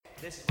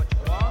This is what you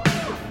want. This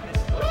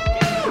is what you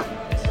get.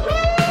 This is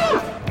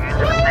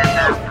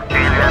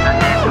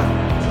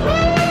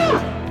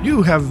what you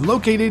You have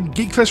located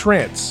Geekfest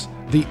Rants,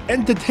 the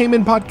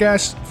entertainment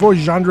podcast for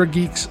genre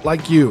geeks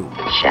like you.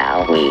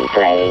 Shall we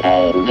play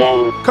a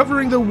game?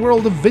 Covering the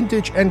world of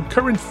vintage and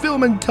current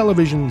film and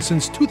television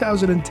since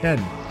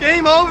 2010.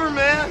 Game over,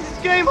 man. It's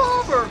game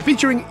over.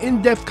 Featuring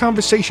in-depth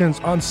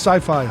conversations on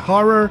sci-fi,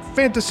 horror,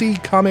 fantasy,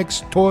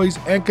 comics, toys,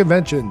 and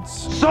conventions.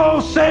 So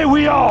say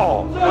we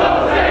all.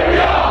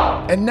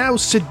 And now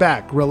sit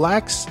back,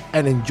 relax,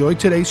 and enjoy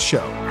today's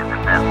show.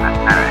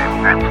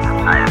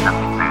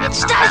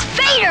 It's Darth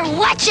Vader!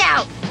 Watch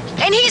out!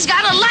 And he's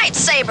got a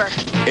lightsaber!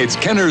 It's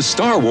Kenner's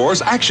Star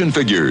Wars action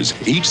figures,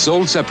 each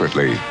sold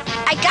separately.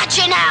 I got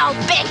you now,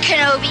 Ben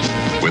Kenobi!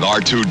 With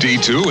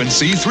R2-D2 and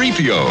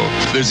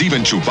C-3PO. There's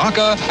even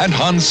Chewbacca and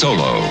Han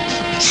Solo.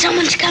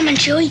 Someone's coming,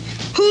 Chewie.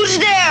 Who's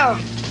there?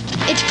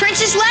 It's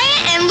Princess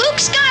Leia and Luke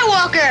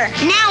Skywalker!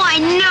 Now I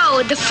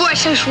know the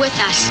Force is with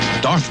us.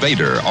 Darth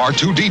Vader,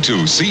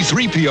 R2-D2,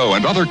 C-3PO,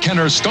 and other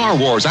Kenner's Star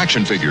Wars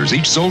action figures,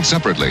 each sold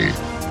separately.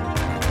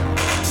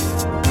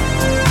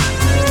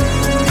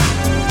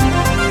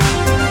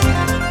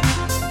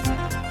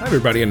 Hi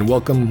everybody, and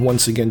welcome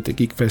once again to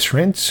Geekfest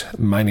Rants.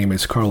 My name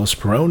is Carlos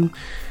Perron,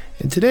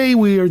 and today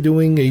we are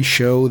doing a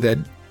show that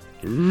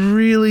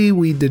really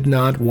we did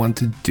not want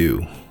to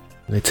do.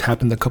 It's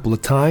happened a couple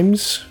of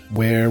times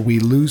where we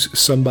lose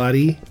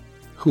somebody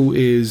who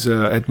is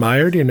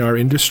admired in our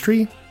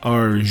industry,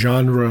 our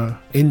genre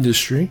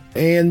industry,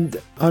 and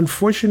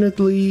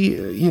unfortunately,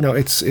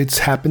 it's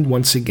happened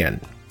once again.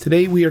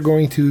 Today we are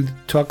going to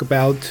talk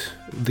about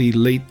the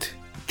late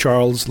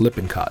Charles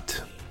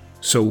Lippincott.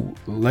 So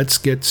let's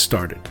get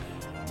started.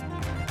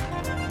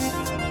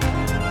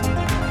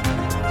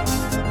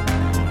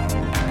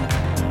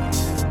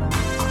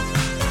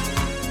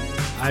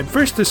 I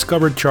first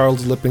discovered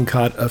Charles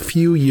Lippincott a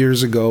few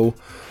years ago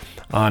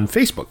on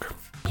Facebook.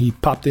 He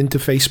popped into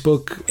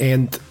Facebook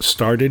and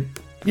started,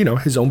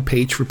 his own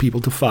page for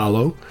people to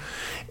follow.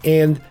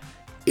 And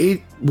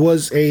it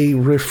was a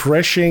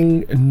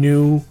refreshing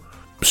new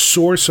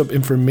source of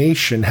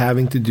information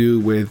having to do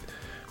with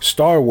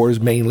Star Wars,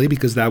 mainly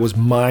because that was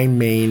my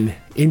main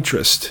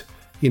interest,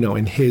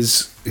 in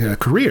his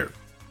career,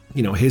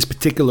 his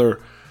particular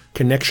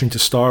connection to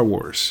Star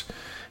Wars.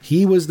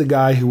 He was the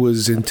guy who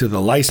was into the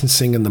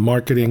licensing and the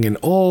marketing and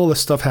all the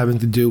stuff having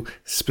to do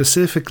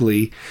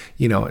specifically,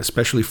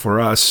 especially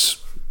for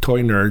us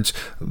toy nerds,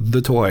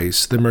 the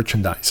toys, the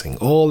merchandising,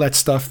 all that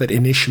stuff that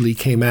initially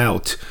came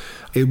out.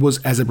 It was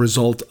as a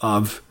result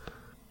of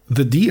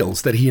the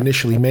deals that he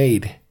initially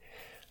made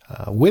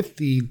with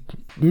the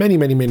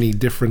many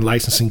different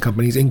licensing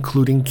companies,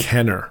 including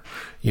Kenner.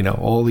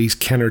 All these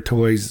Kenner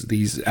toys,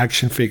 these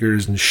action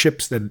figures and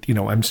ships that,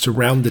 I'm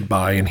surrounded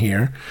by in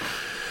here.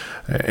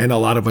 And a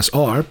lot of us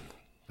are.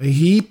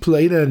 He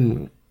played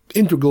an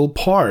integral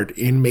part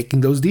in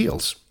making those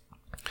deals.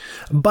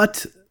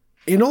 But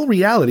in all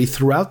reality,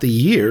 throughout the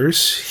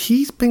years,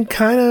 he's been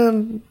kind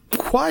of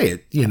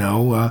quiet,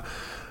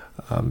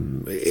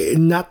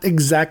 not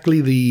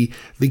exactly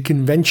the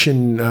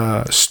convention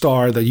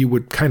star that you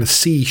would kind of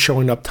see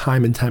showing up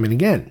time and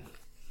again.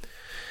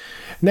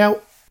 Now,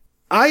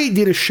 I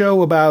did a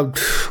show about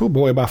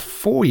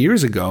 4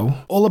 years ago,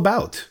 all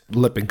about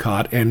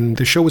Lippincott, and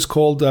the show was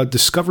called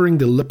Discovering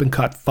the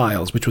Lippincott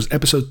Files, which was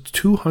episode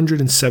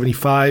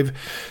 275,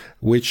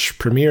 which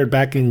premiered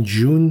back in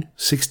June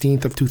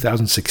 16th of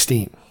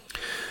 2016.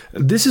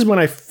 This is when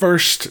I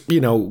first,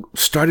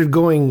 started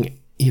going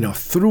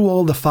through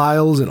all the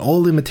files and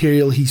all the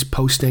material he's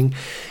posting,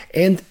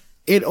 and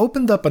it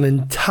opened up an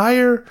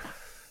entire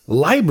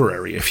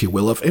library, if you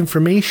will, of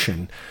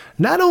information.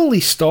 Not only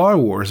Star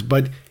Wars,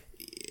 but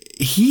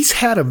he's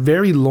had a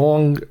very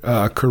long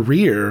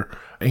career,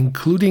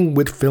 including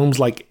with films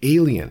like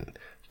Alien,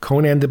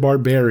 Conan the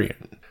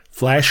Barbarian,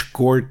 Flash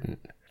Gordon,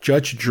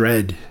 Judge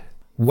Dredd,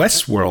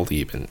 Westworld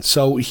even.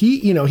 So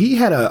he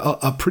had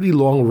a pretty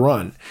long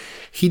run.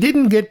 He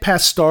didn't get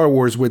past Star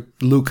Wars with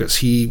Lucas.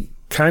 He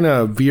kind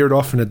of veered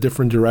off in a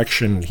different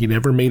direction. He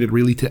never made it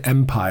really to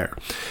Empire.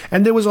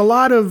 And there was a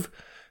lot of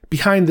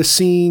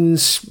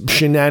behind-the-scenes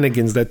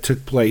shenanigans that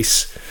took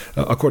place,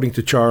 according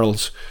to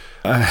Charles,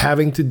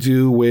 having to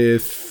do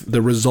with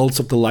the results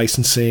of the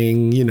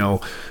licensing,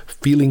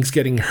 feelings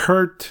getting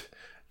hurt,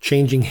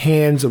 changing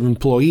hands of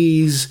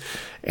employees,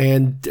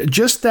 and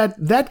just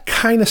that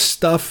kind of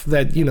stuff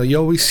that, you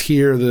always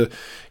hear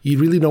you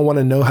really don't want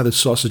to know how the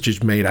sausage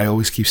is made. I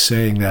always keep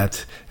saying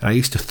that. And I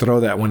used to throw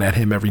that one at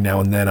him every now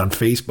and then on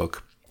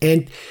Facebook.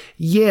 And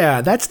yeah,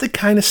 that's the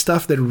kind of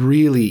stuff that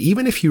really,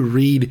 even if you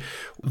read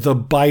the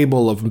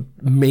Bible of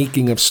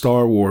making of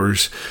Star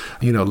Wars,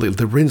 the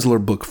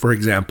Rinsler book, for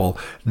example,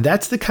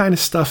 that's the kind of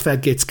stuff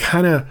that gets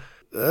kind of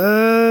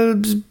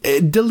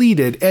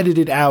deleted,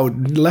 edited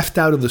out, left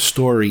out of the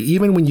story.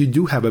 Even when you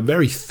do have a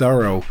very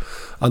thorough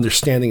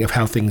understanding of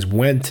how things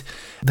went,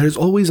 there's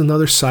always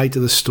another side to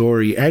the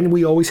story. And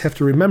we always have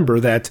to remember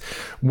that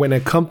when a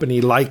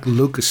company like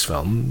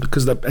Lucasfilm,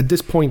 because at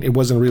this point it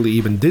wasn't really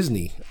even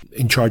Disney,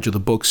 in charge of the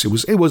books. It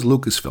was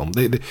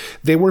Lucasfilm.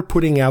 They were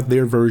putting out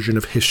their version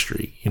of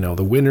history.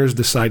 The winners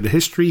decide the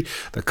history.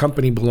 The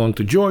company belonged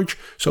to George,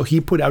 so he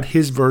put out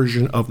his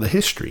version of the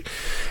history.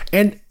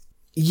 And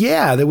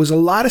yeah, there was a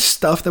lot of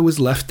stuff that was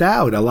left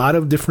out, a lot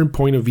of different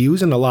point of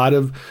views, and a lot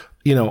of,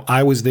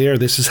 I was there,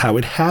 this is how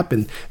it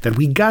happened, that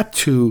we got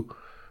to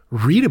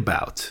read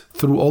about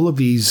through all of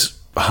these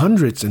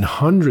hundreds and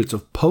hundreds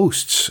of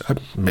posts,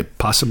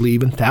 possibly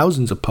even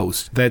thousands of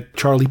posts that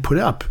Charlie put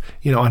up,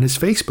 on his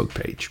Facebook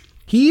page.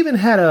 He even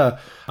had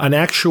an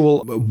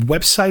actual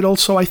website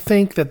also, I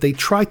think, that they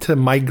tried to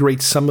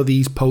migrate some of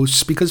these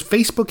posts because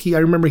Facebook, I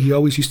remember he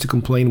always used to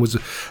complain, was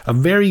a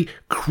very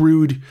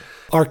crude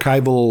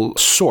archival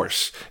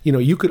source.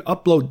 You could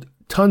upload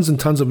tons and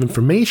tons of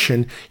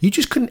information. You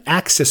just couldn't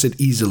access it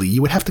easily.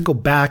 You would have to go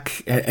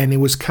back, and it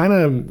was kind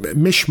of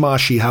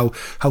mishmashy how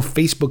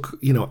Facebook,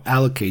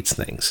 allocates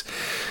things.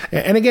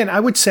 And again, I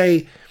would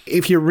say,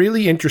 if you're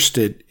really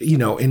interested,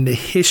 in the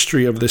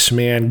history of this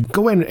man,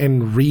 go in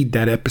and read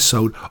that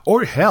episode,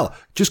 or hell,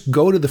 just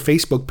go to the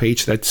Facebook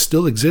page that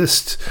still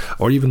exists,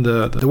 or even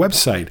the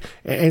website,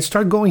 and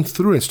start going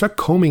through it, start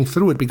combing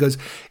through it, because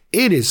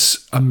it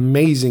is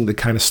amazing the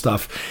kind of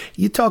stuff.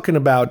 You're talking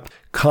about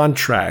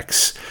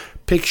contracts,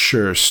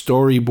 pictures,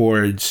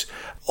 storyboards,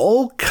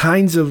 all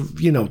kinds of,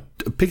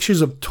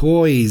 pictures of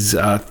toys,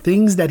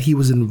 things that he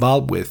was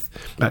involved with,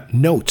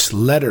 notes,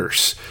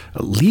 letters,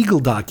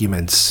 legal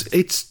documents.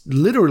 It's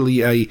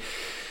literally an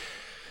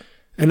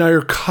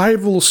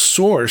archival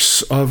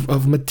source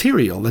of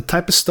material, the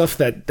type of stuff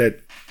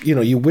that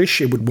you wish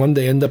it would one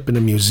day end up in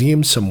a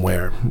museum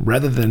somewhere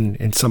rather than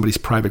in somebody's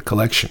private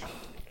collection.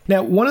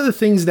 Now, one of the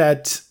things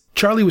that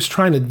Charlie was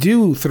trying to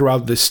do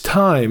throughout this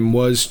time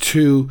was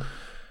to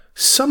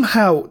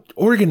somehow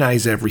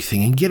organize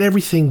everything and get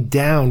everything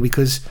down,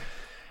 because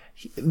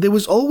there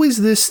was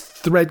always this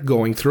thread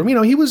going through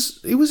him. He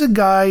was a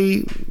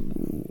guy,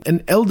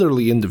 an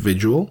elderly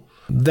individual,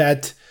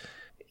 that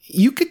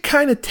you could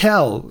kind of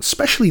tell,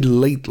 especially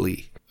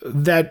lately,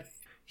 that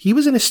he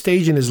was in a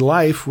stage in his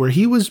life where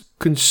he was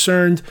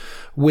concerned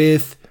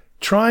with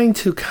trying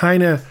to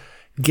kind of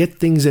get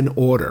things in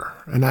order.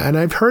 And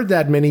I've heard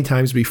that many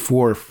times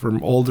before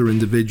from older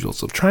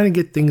individuals, of trying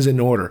to get things in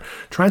order,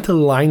 trying to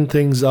line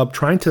things up,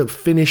 trying to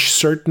finish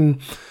certain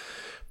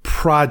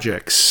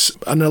projects.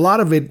 And a lot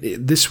of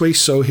it this way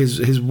so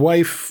his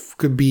wife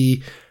could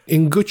be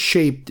in good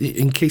shape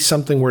in case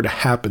something were to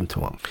happen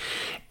to him.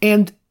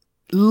 And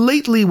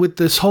lately with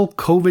this whole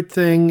COVID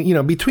thing,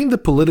 between the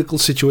political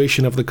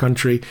situation of the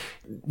country,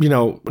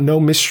 no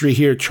mystery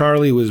here,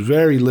 Charlie was a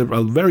very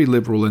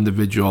liberal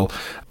individual,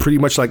 pretty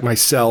much like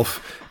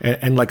myself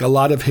and like a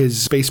lot of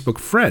his Facebook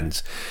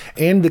friends.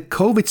 And the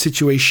COVID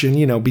situation,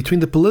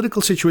 between the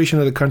political situation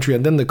of the country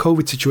and then the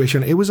COVID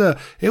situation, it was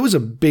a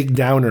big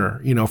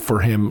downer, for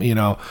him,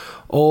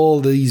 all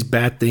these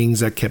bad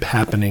things that kept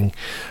happening.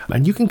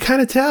 And you can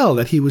kind of tell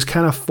that he was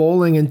kind of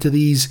falling into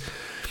these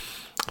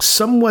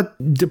somewhat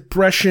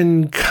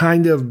depression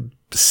kind of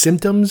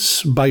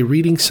symptoms by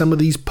reading some of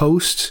these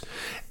posts.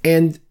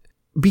 And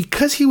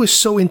because he was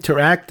so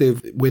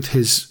interactive with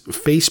his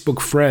Facebook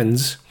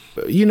friends,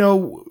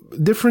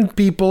 different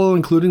people,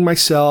 including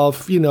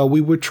myself,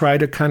 we would try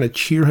to kind of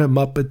cheer him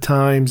up at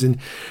times and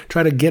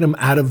try to get him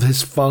out of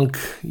his funk,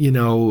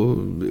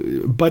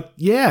 But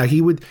yeah,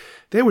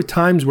 there were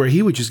times where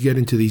he would just get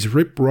into these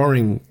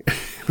rip-roaring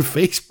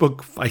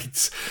Facebook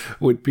fights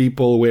with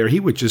people where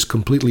he would just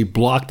completely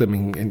block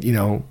them. And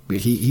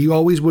he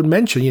always would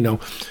mention,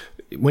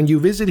 when you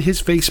visit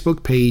his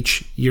Facebook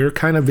page, you're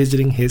kind of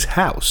visiting his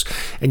house.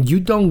 And you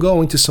don't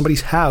go into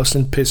somebody's house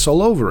and piss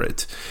all over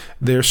it.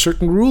 There are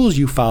certain rules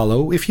you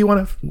follow if you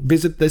want to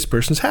visit this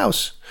person's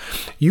house.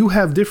 You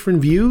have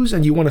different views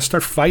and you want to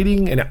start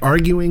fighting and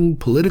arguing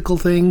political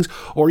things,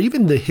 or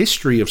even the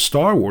history of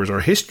Star Wars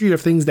or history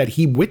of things that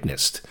he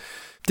witnessed.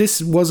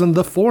 This wasn't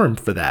the forum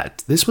for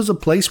that. This was a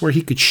place where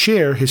he could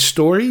share his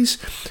stories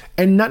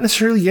and not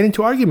necessarily get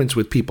into arguments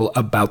with people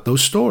about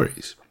those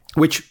stories,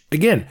 which,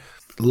 again,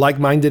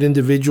 like-minded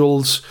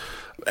individuals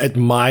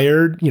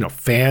admired,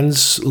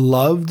 fans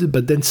loved,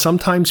 but then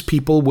sometimes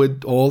people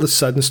would all of a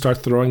sudden start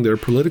throwing their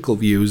political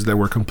views that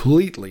were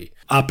completely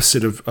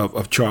opposite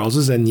of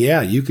Charles's. And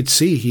yeah, you could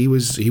see he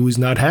was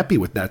not happy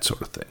with that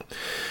sort of thing.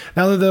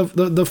 Now,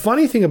 the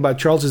funny thing about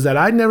Charles is that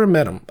I never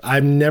met him.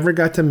 I've never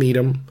got to meet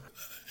him.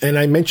 And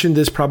I mentioned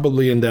this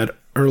probably in that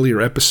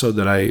earlier episode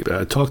that I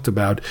talked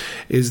about,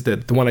 is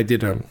that the one I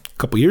did a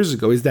couple years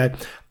ago, is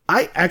that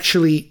I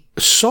actually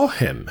saw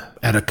him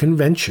at a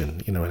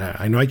convention. And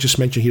I know I just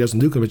mentioned he doesn't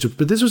do conventions,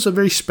 but this was a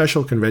very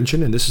special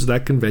convention, and this is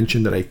that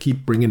convention that I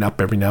keep bringing up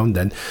every now and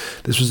then.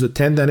 This was the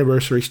 10th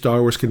anniversary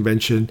Star Wars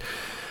convention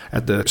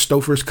at the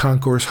Stouffer's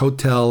Concourse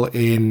Hotel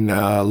in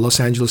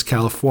Los Angeles,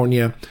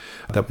 California.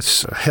 That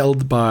was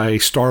held by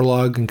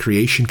Starlog and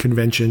Creation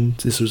Convention.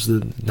 This was the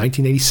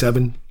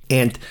 1987.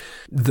 And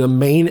the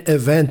main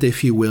event,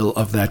 if you will,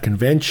 of that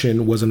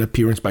convention was an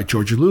appearance by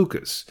George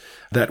Lucas.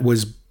 It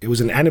was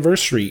an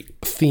anniversary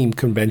themed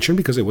convention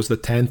because it was the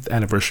 10th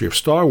anniversary of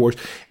Star Wars.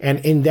 And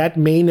in that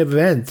main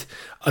event,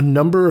 a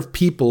number of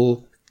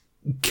people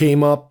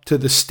came up to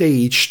the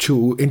stage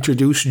to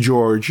introduce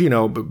George,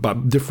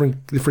 about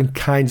different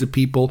kinds of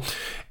people,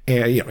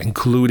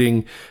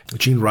 including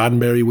Gene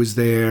Roddenberry was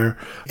there.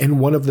 And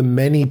one of the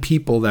many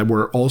people that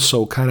were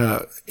also kind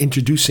of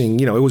introducing,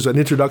 it was an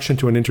introduction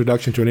to an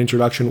introduction to an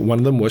introduction. One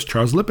of them was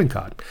Charles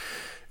Lippincott.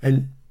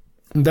 And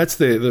that's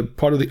the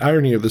part of the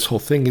irony of this whole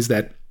thing is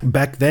that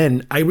back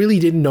then, I really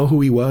didn't know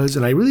who he was,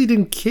 and I really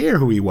didn't care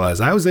who he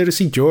was. I was there to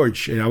see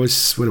George, and I was,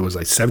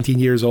 17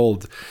 years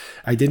old.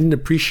 I didn't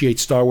appreciate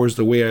Star Wars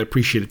the way I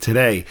appreciate it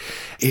today.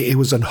 It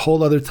was a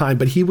whole other time,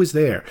 but he was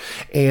there.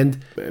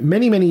 And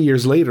many, many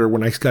years later,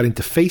 when I got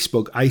into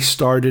Facebook, I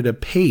started a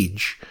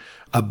page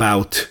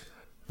about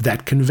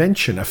that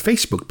convention, a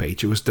Facebook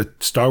page. It was the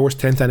Star Wars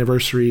 10th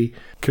Anniversary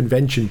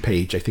Convention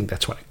page. I think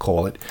that's what I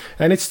call it.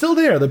 And it's still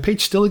there. The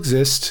page still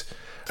exists.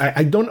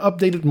 I don't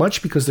update it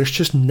much because there's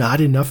just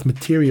not enough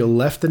material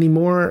left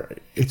anymore.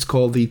 It's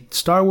called the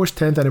Star Wars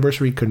 10th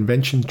Anniversary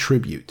Convention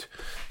Tribute.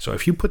 So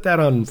if you put that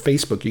on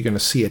Facebook, you're going to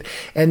see it.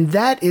 And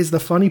that is the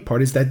funny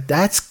part, is that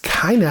that's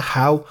kind of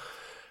how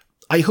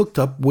I hooked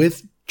up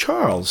with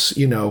Charles,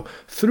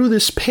 through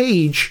this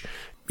page.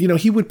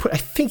 He would put, I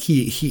think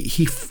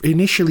he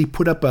initially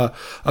put up a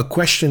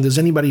question, does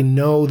anybody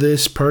know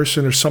this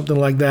person or something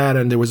like that?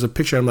 And there was a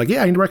picture. I'm like,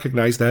 yeah, I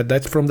recognize that.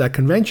 That's from that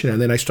convention.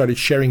 And then I started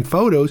sharing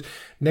photos.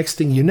 Next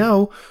thing you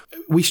know,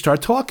 we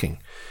start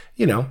talking,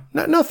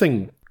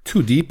 nothing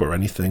too deep or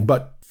anything,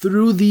 but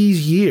through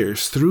these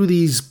years, through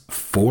these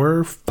 4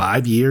 or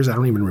 5 years, I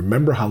don't even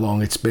remember how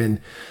long it's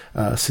been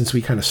since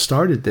we kind of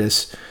started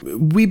this,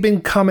 we've been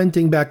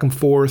commenting back and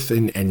forth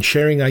and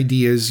sharing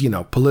ideas,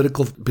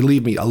 political,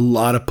 believe me, a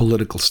lot of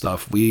political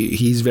stuff.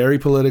 He's very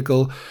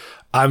political.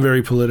 I'm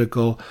very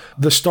political.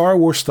 The Star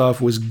Wars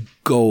stuff was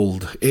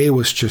gold. It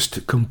was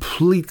just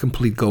complete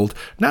gold.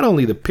 Not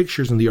only the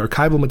pictures and the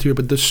archival material,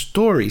 but the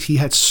stories. He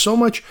had so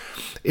much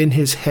in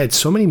his head,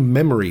 so many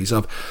memories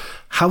of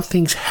how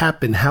things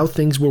happened, how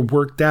things were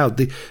worked out.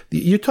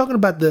 You're talking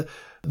about the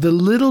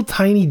little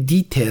tiny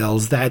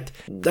details that,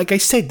 like I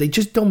said, they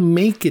just don't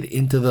make it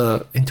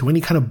into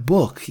any kind of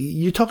book.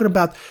 You're talking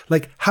about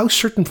like how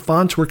certain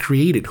fonts were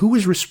created, who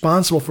was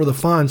responsible for the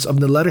fonts of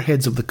the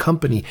letterheads of the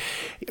company.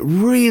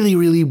 Really,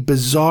 really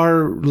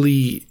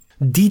bizarrely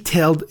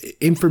detailed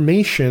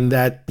information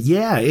that,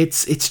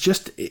 it's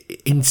just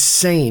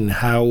insane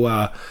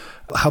how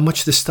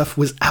much this stuff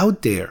was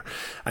out there.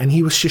 And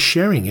he was just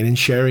sharing it and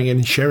sharing it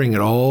and sharing it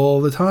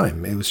all the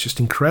time. It was just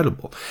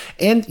incredible.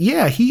 And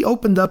he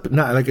opened up,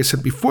 not like I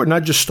said before,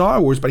 not just Star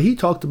Wars, but he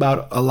talked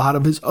about a lot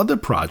of his other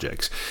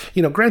projects.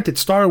 Granted,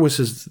 Star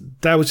Wars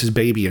that was his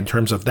baby in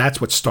terms of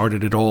that's what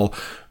started it all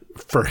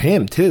for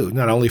him too.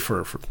 Not only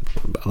for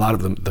a lot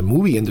of the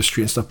movie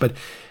industry and stuff, but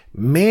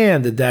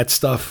man, did that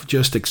stuff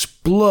just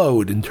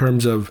explode in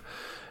terms of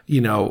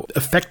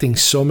affecting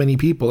so many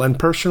people. And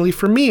personally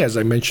for me, as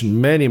I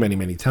mentioned many, many,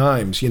 many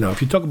times,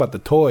 if you talk about the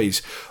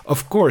toys,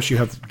 of course you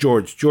have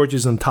George. George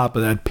is on top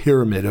of that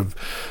pyramid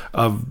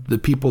of the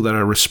people that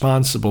are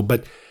responsible.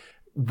 But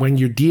when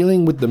you're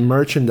dealing with the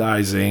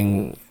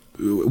merchandising,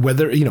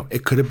 whether,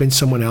 it could have been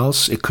someone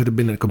else, it could have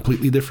been a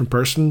completely different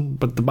person,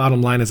 but the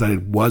bottom line is that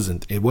it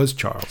wasn't. It was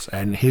Charles,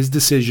 and his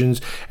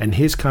decisions and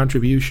his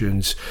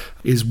contributions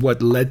is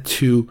what led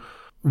to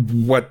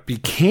what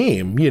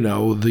became,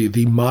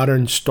 the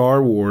modern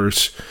Star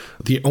Wars,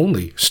 the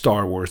only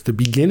Star Wars, the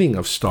beginning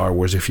of Star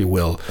Wars, if you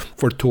will,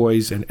 for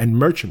toys and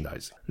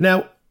merchandising.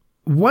 Now,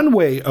 one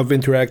way of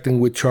interacting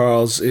with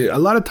Charles, a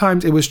lot of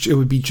times it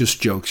would be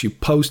just jokes. You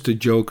post a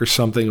joke or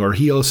something, or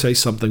he'll say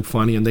something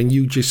funny, and then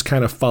you just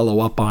kind of follow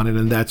up on it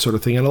and that sort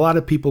of thing. And a lot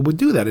of people would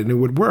do that, and it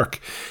would work.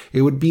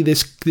 It would be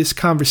this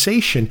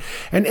conversation.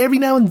 And every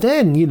now and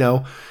then,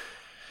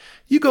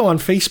 you go on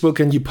Facebook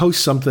and you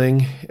post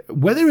something,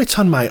 whether it's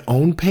on my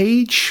own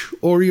page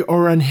or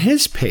on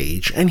his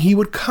page, and he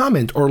would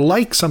comment or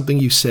like something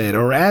you said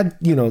or add,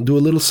 do a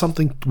little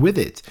something with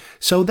it.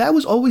 So that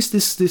was always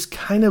this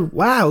kind of,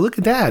 wow, look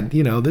at that.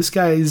 This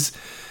guy's,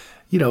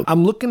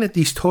 I'm looking at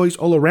these toys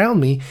all around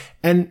me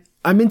and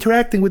I'm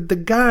interacting with the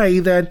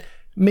guy that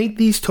made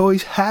these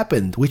toys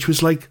happen, which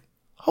was like,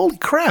 holy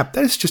crap,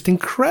 that is just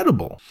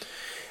incredible.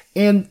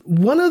 And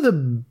one of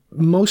the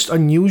most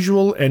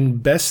unusual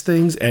and best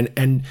things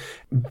and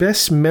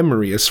best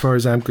memory as far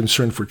as I'm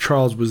concerned for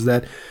Charles was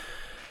that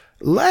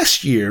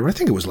last year, I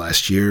think it was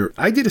last year,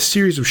 I did a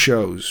series of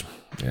shows.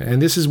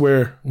 And this is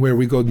where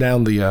we go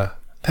down the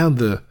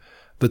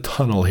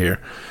tunnel here.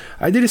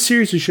 I did a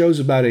series of shows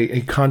about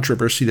a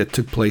controversy that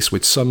took place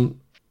with some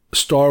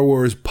Star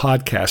Wars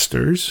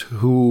podcasters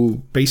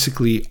who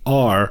basically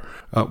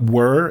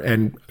were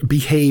and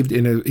behaved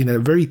in a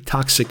very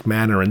toxic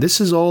manner. And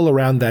this is all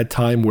around that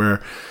time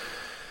where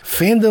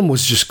fandom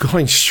was just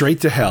going straight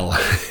to hell.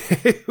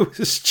 It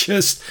was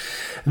just,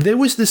 there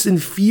was this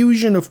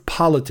infusion of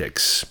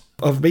politics,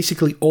 of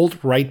basically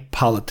alt-right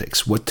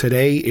politics, what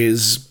today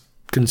is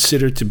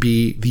considered to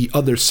be the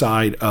other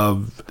side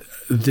of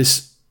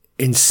this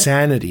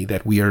insanity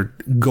that we are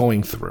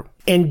going through.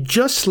 And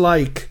just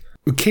like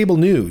cable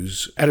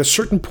news, at a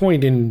certain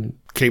point in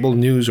cable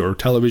news or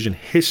television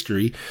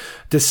history,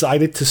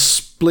 decided to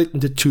split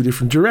into two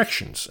different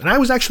directions. And I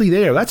was actually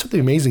there. That's what the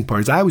amazing part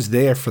is. I was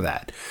there for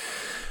that.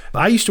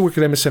 I used to work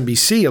at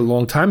MSNBC a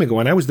long time ago,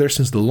 and I was there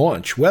since the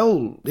launch.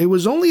 Well, it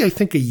was only, I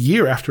think, a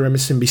year after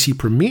MSNBC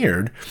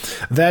premiered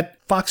that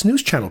Fox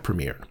News Channel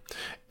premiered.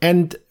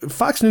 And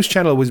Fox News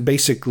Channel was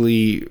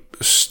basically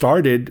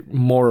started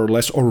more or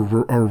less or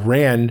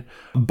ran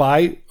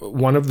by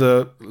one of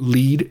the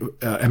lead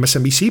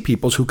MSNBC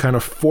peoples who kind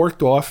of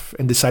forked off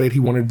and decided he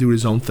wanted to do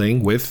his own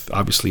thing with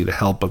obviously the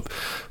help of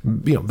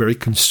very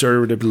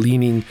conservative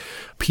leaning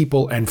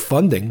people and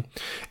funding,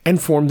 and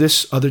formed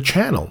this other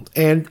channel.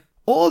 And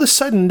all of a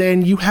sudden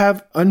then you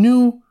have a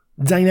new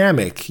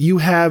dynamic. You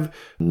have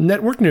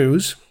network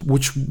news,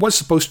 which was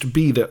supposed to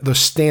be the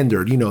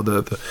standard,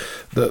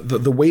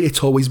 the way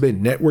it's always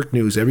been. Network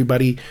news.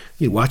 Everybody,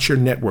 you watch your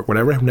network,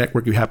 whatever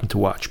network you happen to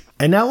watch.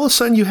 And now all of a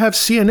sudden you have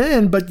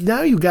CNN, but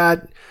now you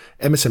got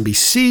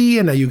MSNBC,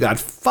 and now you got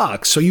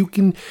Fox. So you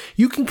can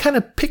kind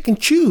of pick and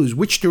choose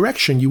which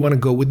direction you want to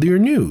go with your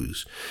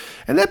news.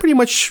 And that pretty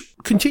much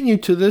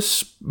continued to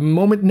this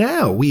moment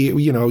now.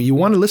 You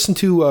want to listen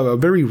to a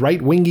very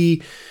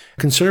right-wingy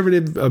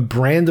conservative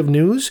brand of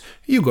news,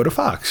 you go to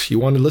Fox. You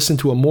want to listen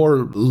to a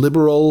more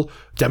liberal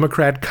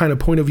Democrat kind of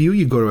point of view,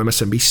 you go to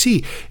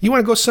MSNBC. You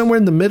want to go somewhere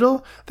in the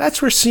middle,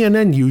 that's where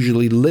CNN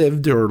usually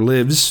lived or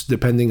lives,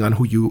 depending on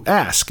who you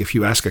ask. If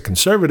you ask a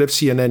conservative,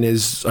 CNN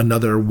is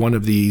another one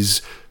of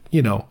these,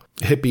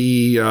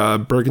 hippie,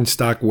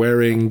 Birkenstock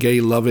wearing,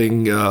 gay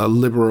loving,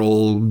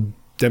 liberal,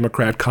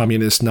 Democrat,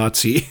 communist,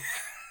 Nazi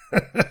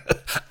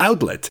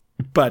outlet.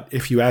 But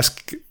if you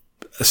ask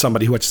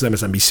somebody who watches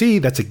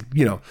MSNBC, that's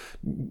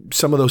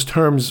some of those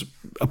terms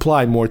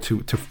apply more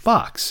to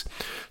Fox.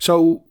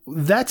 So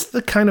that's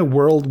the kind of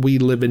world we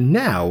live in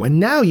now. And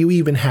now you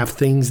even have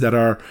things that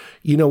are,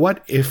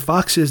 if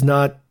Fox is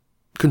not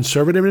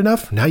conservative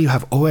enough, now you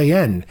have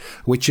OAN,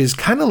 which is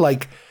kind of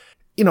like,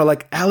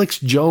 like Alex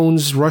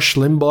Jones, Rush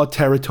Limbaugh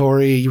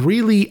territory,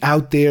 really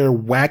out there,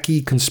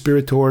 wacky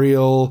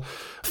conspiratorial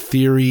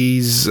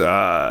theories,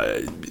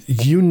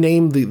 you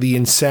name the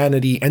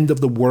insanity, end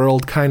of the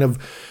world kind of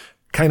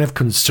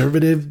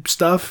conservative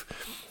stuff.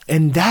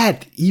 And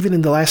that, even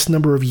in the last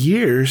number of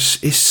years,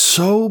 is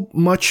so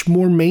much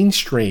more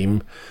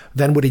mainstream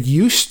than what it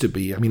used to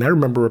be. I mean, I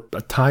remember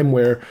a time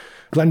where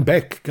Glenn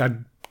Beck got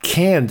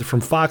canned from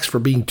Fox for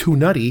being too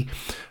nutty,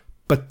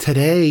 but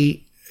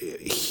today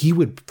he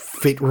would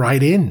fit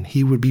right in.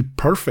 He would be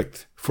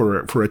perfect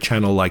for a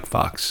channel like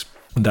Fox.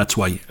 And that's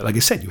why, like I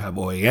said, you have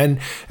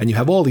OAN and you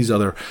have all these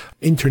other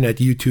internet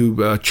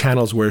YouTube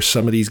channels where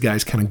some of these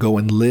guys kind of go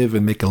and live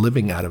and make a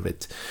living out of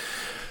it.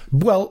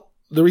 Well,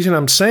 the reason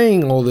I'm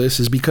saying all this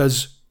is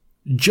because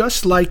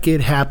just like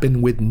it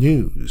happened with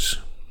news,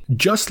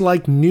 just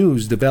like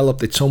news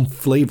developed its own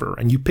flavor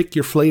and you pick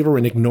your flavor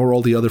and ignore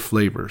all the other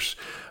flavors,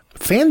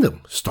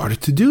 fandom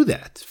started to do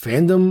that.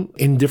 Fandom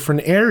in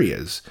different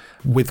areas.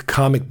 With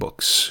comic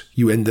books,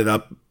 you ended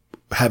up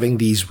having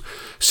these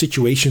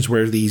situations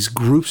where these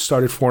groups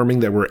started forming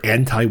that were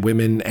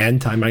anti-women,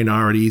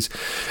 anti-minorities.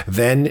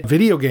 Then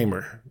video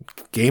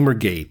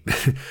Gamergate,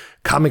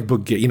 comic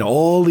book gate,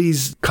 all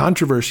these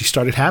controversies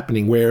started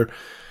happening where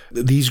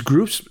these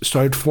groups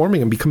started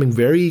forming and becoming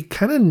very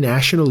kind of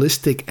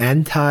nationalistic,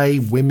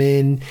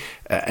 anti-women,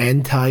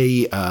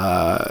 anti-gay,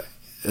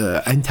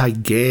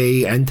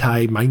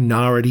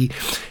 anti-minority.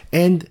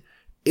 And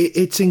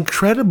it's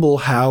incredible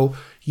how,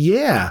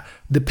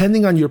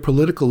 depending on your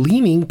political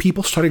leaning,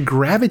 people started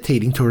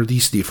gravitating toward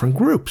these different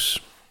groups.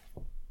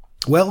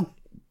 Well,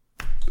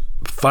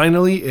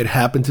 finally, it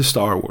happened to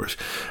Star Wars.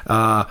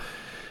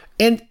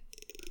 And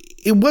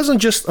it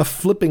wasn't just a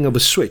flipping of a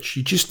switch.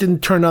 You just didn't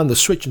turn on the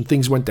switch and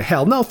things went to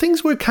hell. No,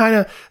 things were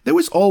there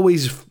was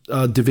always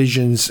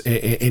divisions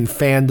in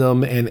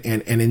fandom and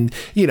in,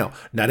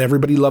 not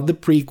everybody loved the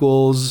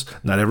prequels.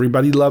 Not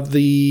everybody loved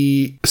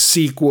the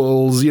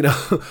sequels,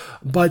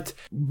 But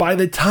by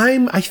the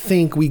time I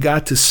think we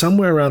got to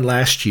somewhere around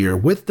last year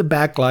with the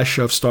backlash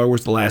of Star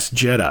Wars The Last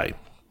Jedi,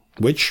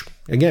 which,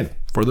 again,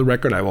 for the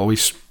record,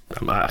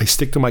 I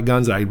stick to my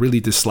guns. I really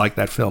dislike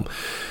that film.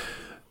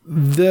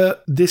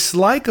 The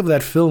dislike of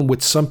that film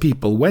with some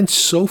people went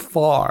so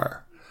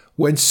far,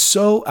 went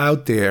so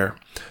out there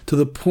to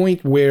the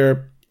point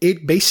where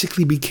it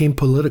basically became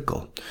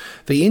political.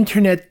 The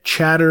internet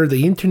chatter,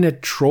 the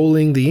internet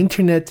trolling, the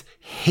internet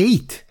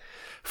hate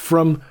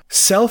from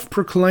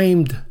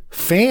self-proclaimed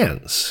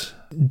fans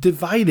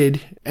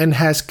divided and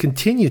has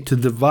continued to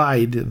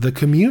divide the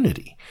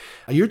community.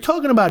 You're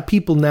talking about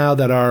people now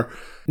that are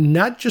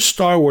not just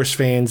Star Wars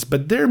fans,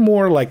 but they're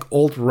more like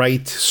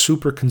alt-right,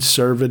 super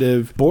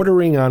conservative,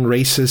 bordering on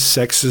racist,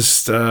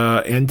 sexist,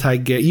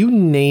 anti-gay, you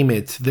name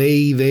it.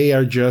 They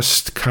are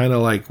just kind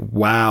of like,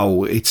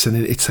 wow, it's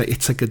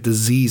like a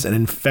disease, an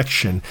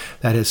infection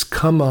that has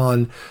come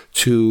on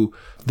to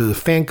the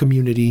fan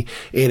community.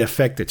 It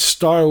affected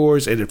Star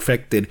Wars, it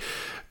affected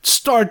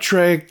Star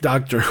Trek,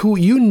 Doctor Who,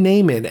 you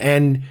name it,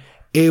 and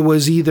it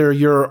was either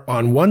you're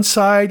on one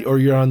side or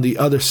you're on the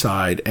other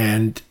side.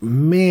 And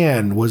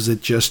man, was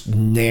it just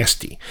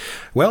nasty.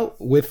 Well,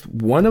 with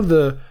one of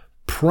the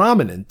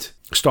prominent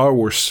Star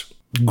Wars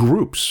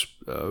groups,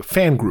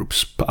 fan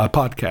groups,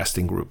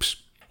 podcasting groups.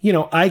 You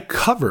know, I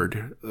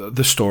covered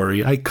the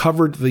story. I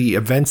covered the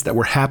events that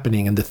were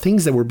happening and the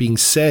things that were being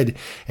said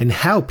and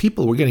how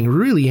people were getting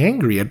really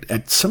angry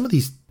at some of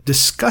these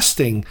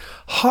disgusting,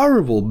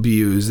 horrible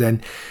views.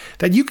 And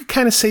that you could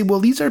kind of say, well,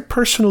 these are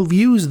personal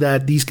views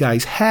that these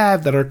guys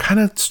have that are kind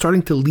of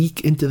starting to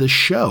leak into the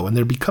show. And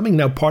they're becoming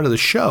now part of the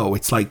show.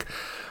 It's like,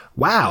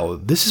 wow,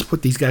 this is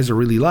what these guys are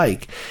really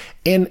like.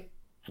 And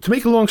to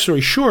make a long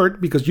story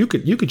short, because you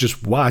could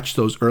just watch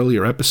those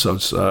earlier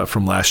episodes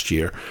from last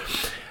year,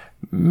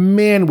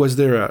 man, was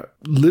there a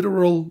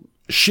literal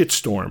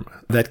shitstorm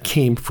that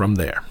came from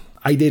there.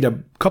 I did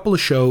a couple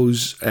of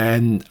shows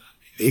and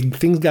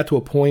things got to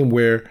a point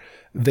where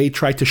they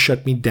tried to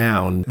shut me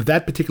down.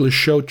 That particular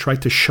show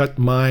tried to shut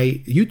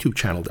my YouTube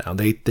channel down.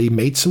 They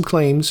made some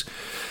claims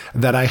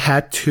that I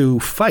had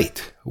to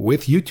fight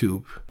with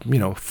YouTube, you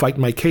know, fight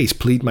my case,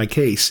 plead my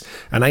case.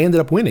 And I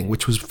ended up winning,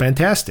 which was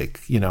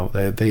fantastic. You know,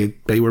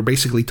 they were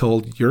basically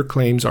told, your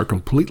claims are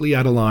completely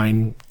out of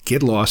line,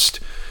 get lost.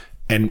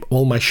 And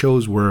all my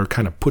shows were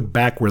kind of put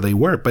back where they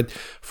were. But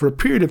for a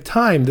period of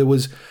time, there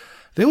was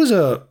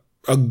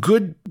a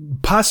good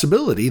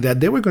possibility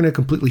that they were going to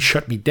completely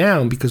shut me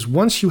down, because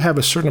once you have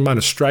a certain amount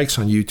of strikes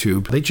on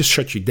YouTube, they just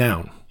shut you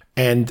down.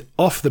 And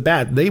off the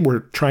bat, they were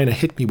trying to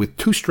hit me with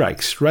 2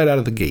 strikes right out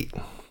of the gate.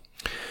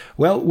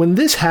 Well, when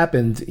this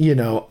happened, you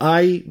know,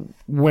 I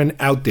went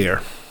out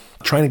there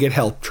trying to get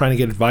help, trying to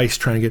get advice,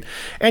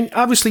 and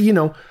obviously, you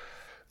know,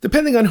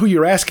 depending on who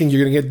you're asking,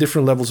 you're going to get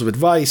different levels of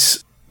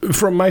advice.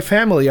 From my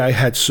family, I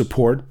had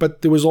support,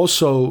 but there was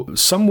also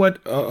somewhat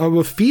of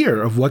a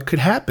fear of what could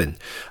happen.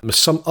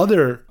 Some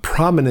other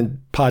prominent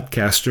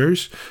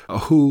podcasters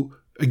who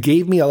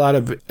gave me a lot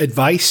of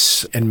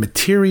advice and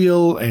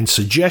material and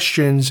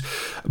suggestions,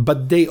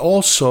 but they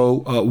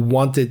also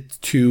wanted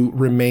to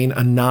remain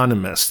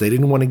anonymous. They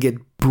didn't want to get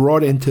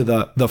brought into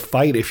the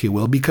fight, if you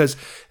will, because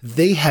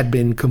they had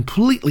been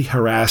completely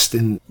harassed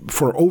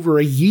for over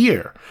a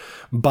year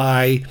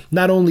by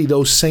not only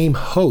those same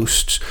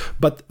hosts,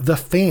 but the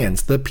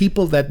fans, the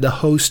people that the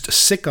host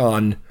sick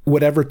on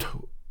whatever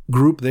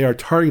group they are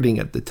targeting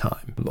at the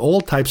time.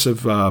 All types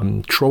of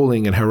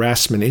trolling and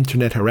harassment,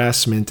 internet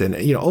harassment,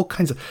 and all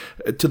kinds of,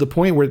 to the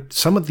point where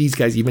some of these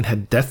guys even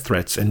had death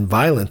threats and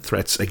violent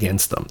threats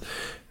against them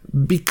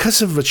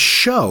because of a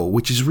show,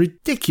 which is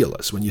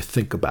ridiculous when you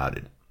think about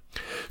it.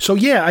 So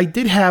yeah, I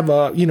did have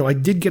I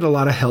did get a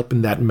lot of help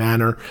in that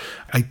manner.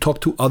 I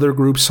talked to other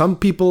groups. Some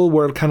people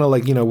were kind of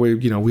like,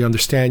 we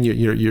understand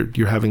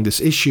you're having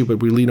this issue, but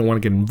we really don't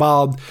want to get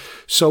involved.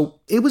 So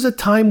it was a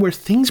time where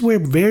things were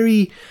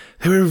very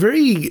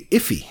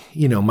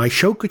iffy. My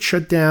show could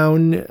shut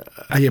down.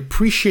 I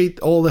appreciate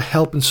all the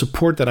help and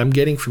support that I'm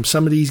getting from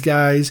some of these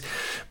guys,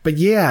 but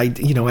yeah, I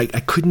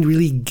couldn't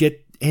really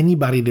get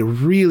anybody to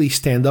really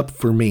stand up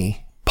for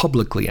me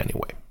publicly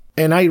anyway.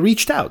 And I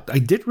reached out. I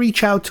did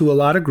reach out to a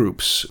lot of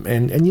groups.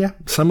 And yeah,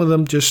 some of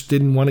them just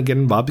didn't want to get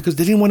involved because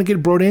they didn't want to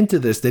get brought into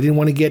this. They didn't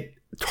want to get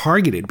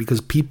targeted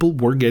because people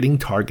were getting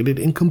targeted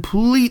and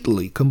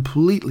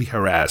completely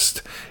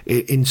harassed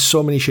in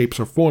so many shapes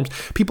or forms.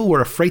 People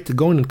were afraid to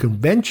go into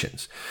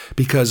conventions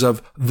because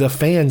of the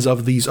fans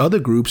of these other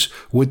groups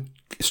would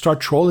start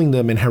trolling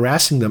them and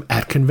harassing them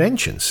at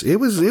conventions. It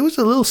was a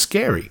little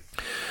scary.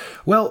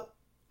 Well,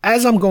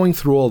 as I'm going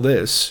through all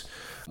this,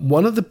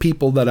 one of the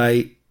people that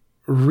I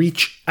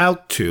reach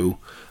out to,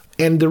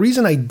 and the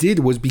reason I did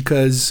was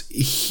because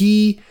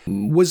he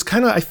was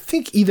kind of, I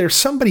think either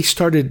somebody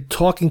started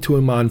talking to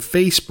him on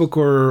Facebook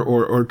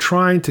or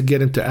trying to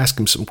get him to ask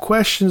him some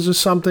questions or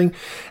something,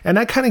 and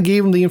I kind of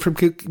gave him the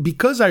information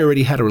because I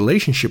already had a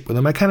relationship with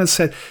him. I kind of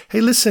said, hey,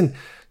 listen,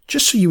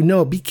 just so you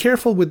know, be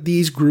careful with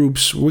these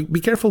groups, be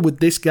careful with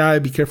this guy,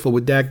 be careful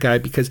with that guy,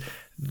 because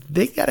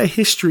they got a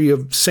history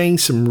of saying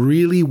some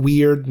really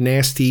weird,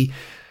 nasty,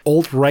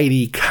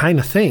 alt-righty kind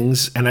of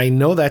things, and I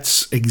know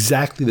that's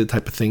exactly the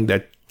type of thing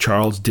that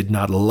Charles did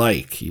not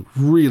like. He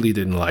really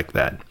didn't like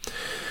that.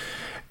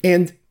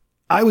 And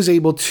I was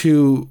able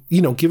to,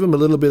 give him a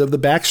little bit of the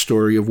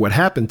backstory of what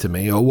happened to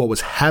me, or what was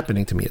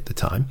happening to me at the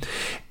time.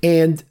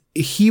 And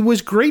he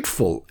was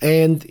grateful,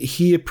 and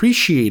he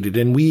appreciated,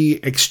 and we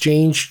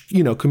exchanged,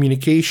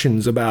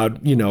 communications about,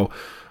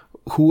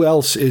 who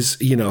else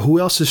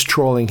is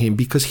trolling him,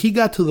 because he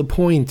got to the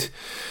point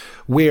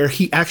where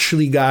he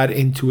actually got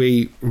into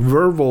a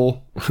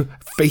verbal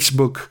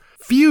Facebook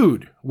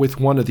feud with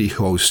one of the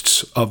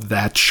hosts of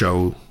that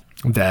show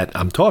that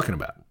I'm talking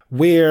about,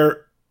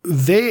 where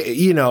they,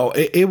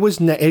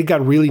 it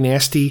got really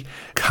nasty.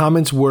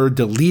 Comments were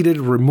deleted,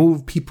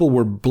 removed, people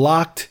were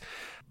blocked.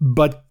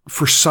 But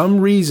for some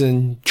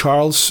reason,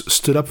 Charles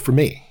stood up for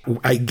me.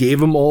 I gave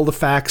him all the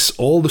facts,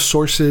 all the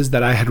sources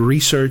that I had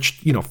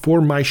researched, for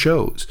my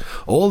shows,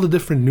 all the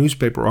different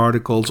newspaper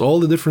articles,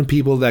 all the different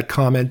people that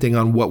commenting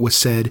on what was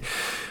said,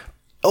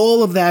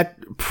 all of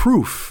that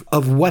proof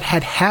of what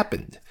had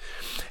happened.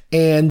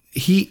 And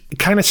he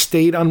kind of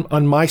stayed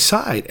on my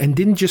side and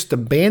didn't just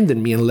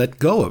abandon me and let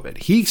go of it.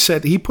 He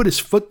said, he put his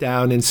foot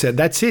down and said,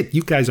 that's it.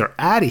 You guys are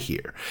out of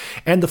here.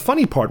 And the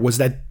funny part was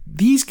that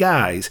these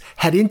guys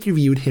had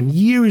interviewed him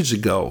years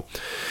ago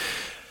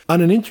on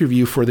an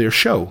interview for their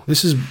show.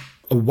 This is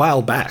a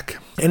while back.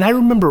 And I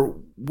remember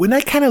when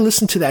I kind of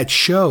listened to that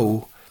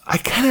show,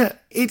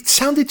 it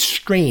sounded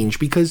strange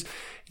because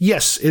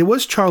yes, it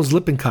was Charles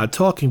Lippincott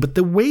talking, but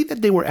the way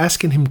that they were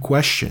asking him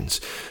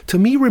questions to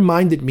me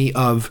reminded me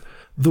of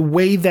the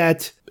way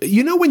that,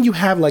 you know, when you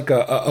have like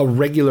a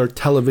regular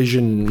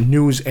television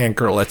news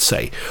anchor, let's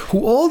say,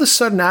 who all of a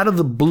sudden out of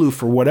the blue,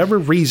 for whatever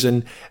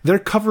reason, they're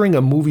covering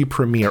a movie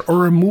premiere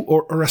or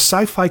a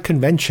sci-fi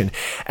convention.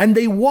 And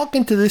they walk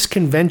into this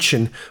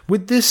convention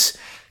with this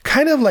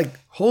kind of like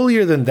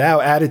holier than thou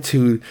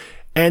attitude.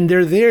 And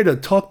they're there to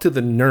talk to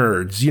the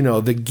nerds, you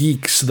know, the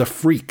geeks, the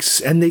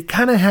freaks. And they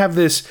kind of have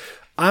this,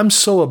 I'm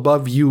so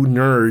above you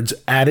nerds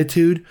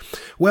attitude.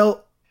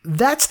 Well,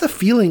 that's the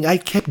feeling I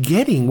kept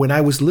getting when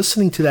I was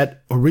listening to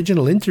that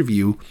original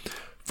interview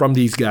from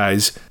these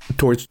guys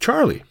towards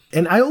Charlie.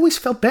 And I always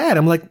felt bad.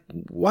 I'm like,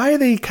 why are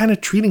they kind of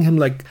treating him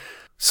like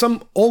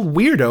some old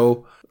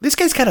weirdo? This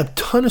guy's got a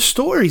ton of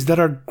stories that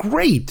are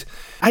great.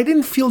 I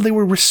didn't feel they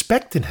were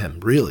respecting him,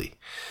 really.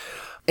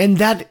 And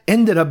that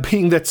ended up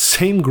being that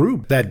same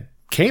group that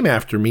came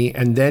after me.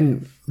 And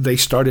then they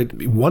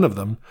started, one of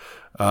them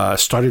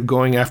started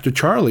going after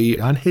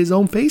Charlie on his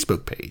own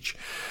Facebook page.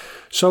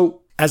 So,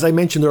 as I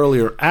mentioned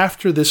earlier,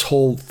 after this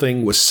whole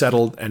thing was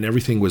settled and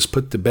everything was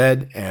put to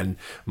bed and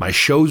my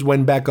shows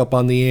went back up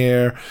on the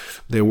air,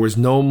 there was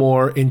no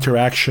more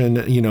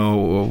interaction. You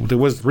know, there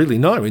was really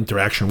no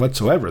interaction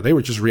whatsoever. They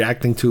were just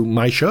reacting to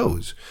my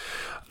shows.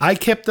 I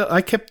kept,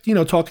 you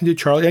know, talking to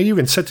Charlie. I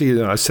even said to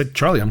you, I said,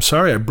 Charlie, I'm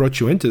sorry I brought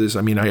you into this.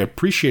 I mean, I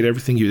appreciate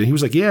everything you did. He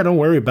was like, yeah, don't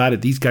worry about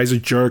it. These guys are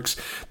jerks.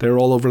 They're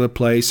all over the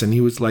place. And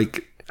he was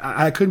like,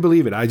 I couldn't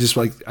believe it. I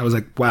was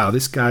like, wow,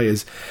 this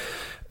guy's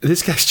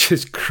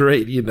just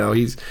great. You know,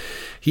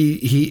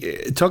 he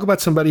talk about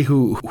somebody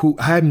who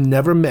I've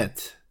never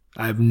met,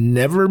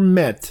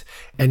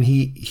 and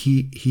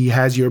he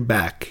has your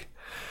back.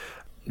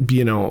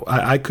 You know,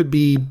 I could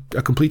be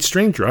a complete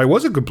stranger. I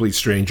was a complete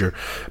stranger,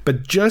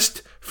 but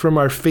just from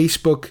our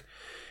Facebook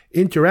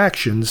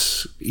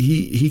interactions,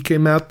 he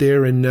came out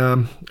there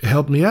and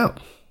helped me out.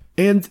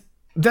 And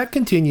that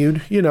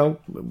continued. You know,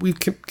 we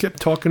kept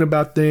talking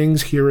about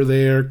things here or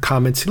there,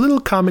 comments, a little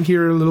comment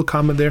here, a little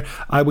comment there.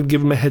 I would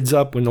give him a heads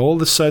up when all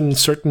of a sudden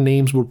certain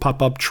names would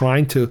pop up,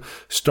 trying to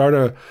start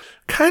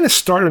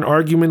an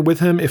argument with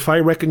him. If I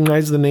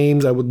recognize the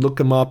names, I would look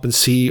them up and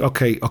see,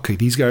 okay,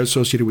 these guys are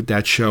associated with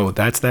that show.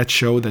 That's that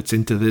show that's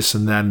into this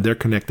and that, and they're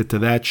connected to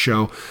that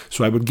show.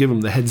 So I would give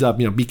him the heads up,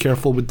 you know, be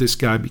careful with this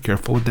guy, be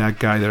careful with that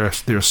guy.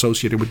 They're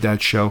associated with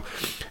that show.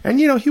 And,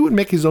 you know, he would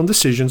make his own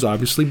decisions,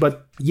 obviously.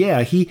 But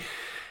yeah, he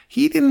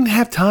didn't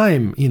have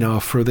time, you know,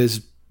 for this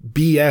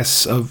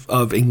BS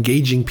of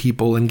engaging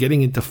people and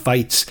getting into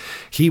fights.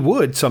 He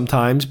would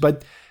sometimes,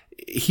 but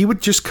he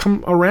would just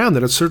come around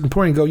at a certain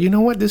point and go, you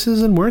know what, this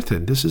isn't worth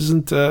it. This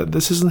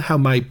isn't how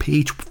my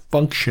page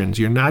functions.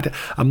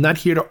 I'm not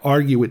here to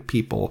argue with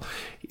people.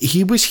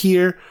 He was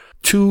here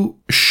to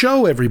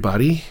show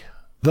everybody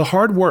the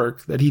hard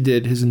work that he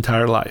did his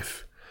entire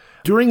life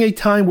during a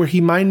time where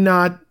he might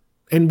not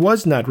and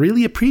was not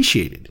really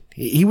appreciated.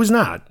 He was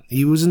not.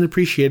 He wasn't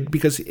appreciated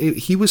because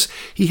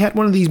he had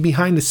one of these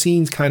behind the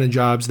scenes kind of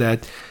jobs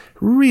that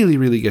really,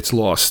 really gets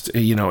lost,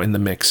 you know, in the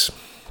mix.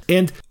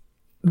 And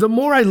the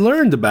more I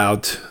learned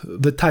about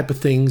the type of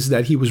things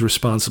that he was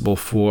responsible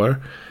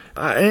for,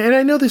 and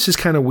I know this is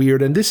kind of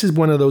weird, and this is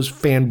one of those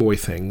fanboy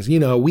things. You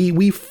know, we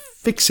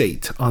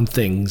fixate on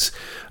things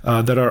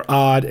that are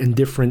odd and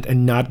different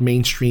and not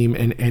mainstream,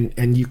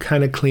 and you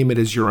kind of claim it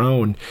as your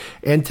own.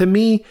 And to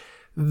me,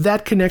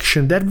 that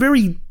connection, that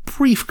very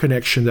brief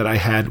connection that I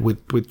had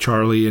with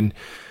Charlie, and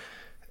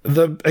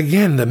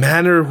the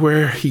manner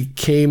where he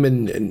came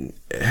and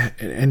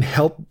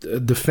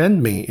helped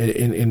defend me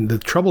in the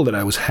trouble that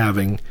I was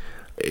having,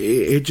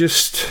 it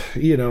just,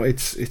 you know,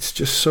 it's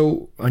just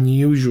so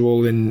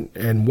unusual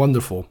and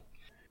wonderful.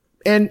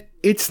 And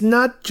it's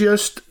not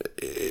just,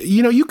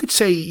 you know, you could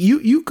say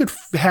you could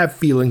have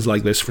feelings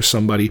like this for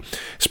somebody,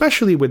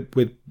 especially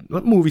with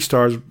movie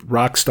stars,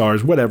 rock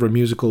stars, whatever,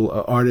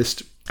 musical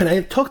artists. And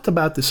I talked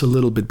about this a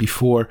little bit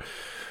before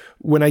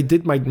when I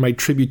did my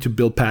tribute to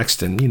Bill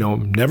Paxton. You know,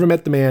 never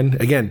met the man.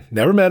 Again,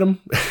 never met him,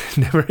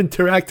 never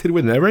interacted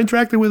with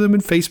him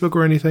in Facebook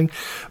or anything.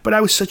 But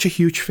I was such a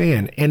huge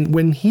fan. And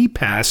when he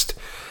passed,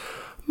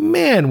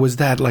 man, was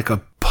that like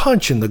a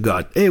punch in the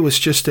gut. It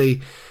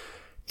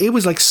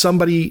was like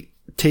somebody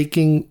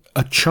taking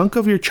a chunk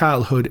of your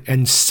childhood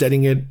and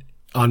setting it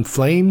on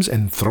flames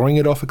and throwing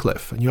it off a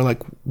cliff. And you're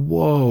like,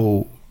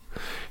 whoa,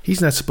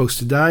 he's not supposed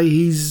to die.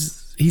 He's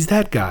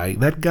that guy.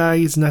 That guy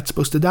is not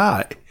supposed to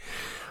die.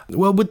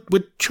 Well,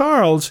 with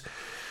Charles,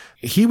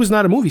 he was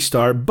not a movie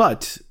star,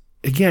 but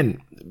again,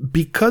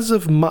 because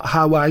of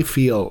how I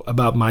feel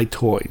about my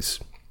toys,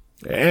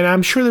 And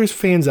I'm sure there's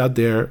fans out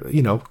there,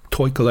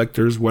 toy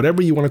collectors,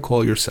 whatever you want to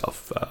call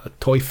yourself,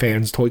 toy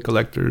fans, toy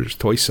collectors,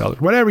 toy sellers,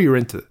 whatever you're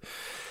into,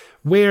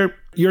 where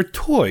your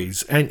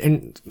toys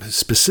and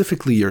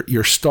specifically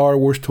your Star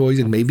Wars toys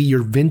and maybe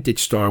your vintage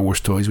Star Wars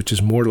toys, which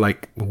is more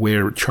like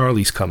where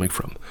Charlie's coming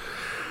from.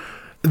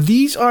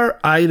 These are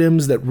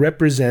items that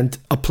represent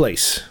a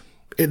place.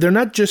 They're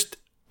not just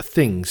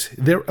things.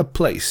 They're a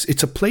place.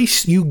 It's a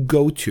place you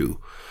go to,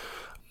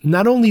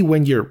 not only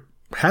when you're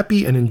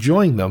happy and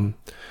enjoying them,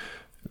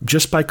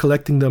 just by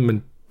collecting them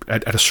and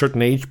at a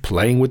certain age,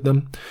 playing with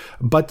them,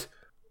 but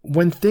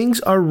when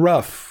things are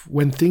rough,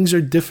 when things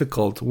are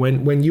difficult,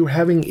 when you're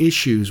having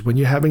issues, when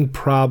you're having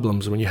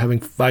problems, when you're having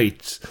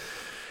fights,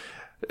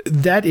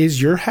 that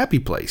is your happy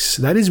place.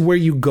 That is where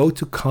you go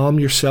to calm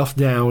yourself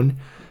down,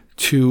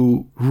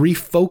 to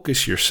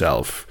refocus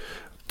yourself,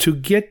 to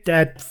get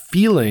that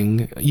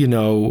feeling,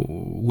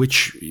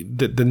 which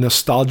the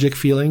nostalgic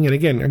feeling. And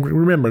again,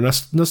 remember,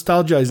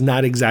 nostalgia is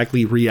not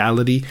exactly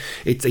reality.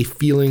 It's a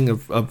feeling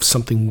of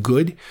something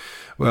good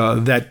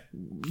that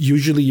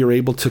usually you're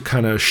able to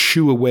kind of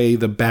shoo away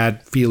the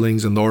bad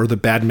feelings or the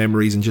bad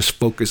memories and just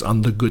focus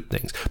on the good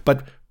things.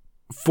 But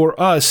for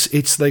us,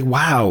 it's like,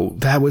 wow,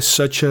 that was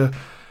such a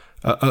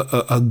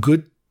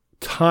good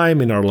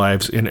time in our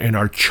lives, in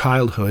our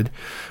childhood.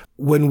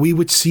 When we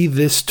would see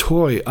this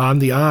toy on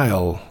the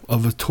aisle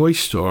of a toy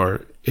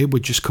store, it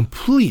would just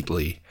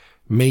completely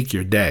make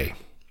your day.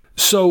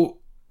 So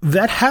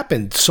that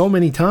happened so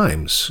many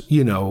times,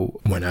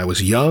 when I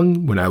was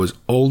young, when I was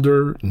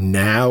older,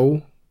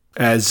 now,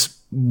 as,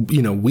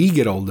 we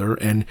get older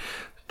and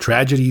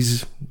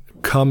tragedies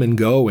come and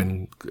go.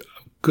 And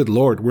good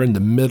Lord, we're in the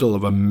middle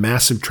of a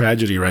massive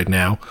tragedy right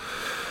now.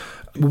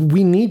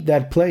 We need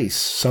that place.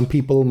 Some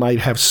people might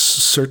have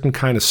certain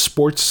kind of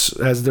sports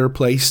as their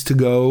place to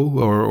go,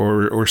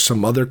 or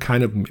some other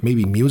kind of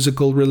maybe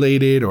musical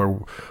related,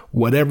 or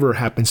whatever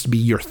happens to be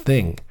your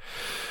thing.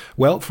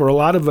 Well, for a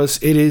lot of us,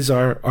 it is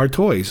our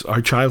toys,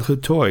 our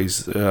childhood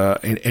toys.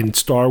 And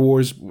Star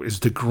Wars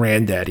is the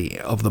granddaddy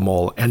of them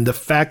all. And the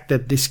fact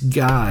that this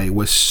guy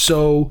was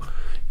so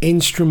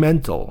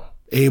instrumental,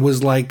 it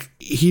was like,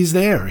 he's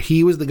there.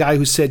 He was the guy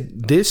who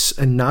said this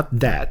and not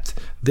that.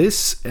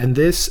 This and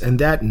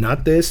that,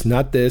 not this,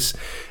 not this.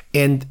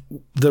 And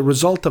the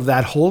result of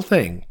that whole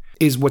thing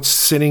is what's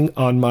sitting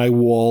on my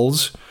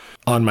walls,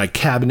 on my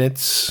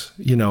cabinets,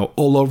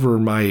 all over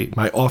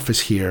my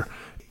office here,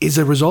 is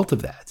a result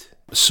of that.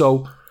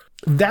 So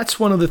that's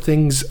one of the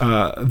things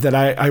that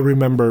I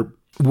remember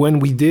when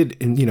we did,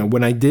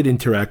 when I did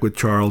interact with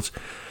Charles.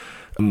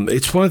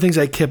 It's one of the things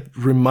I kept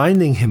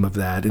reminding him of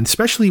that, and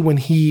especially when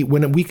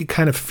we could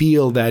kind of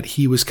feel that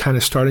he was kind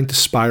of starting to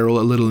spiral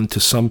a little into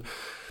some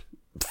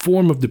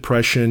form of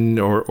depression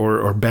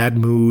or bad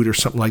mood or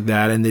something like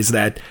that. And is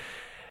that,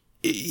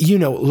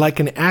 like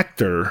an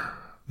actor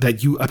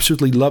that you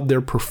absolutely love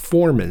their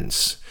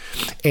performance,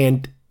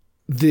 and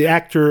the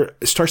actor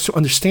starts to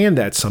understand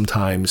that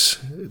sometimes,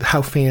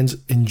 how fans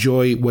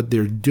enjoy what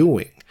they're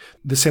doing.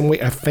 The same way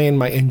a fan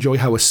might enjoy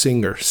how a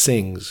singer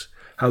sings,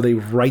 how they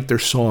write their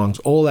songs,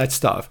 all that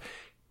stuff.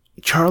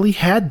 Charlie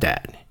had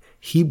that.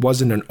 He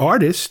wasn't an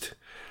artist,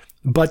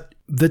 but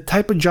the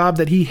type of job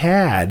that he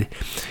had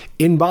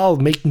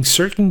involved making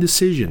certain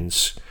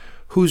decisions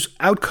whose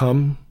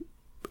outcome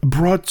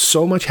brought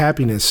so much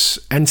happiness,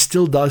 and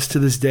still does to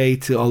this day,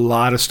 to a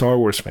lot of Star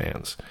Wars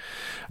fans.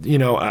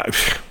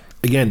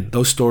 Again,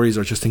 those stories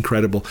are just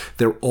incredible.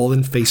 They're all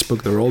in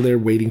Facebook. They're all there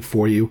waiting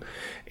for you.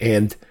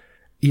 And,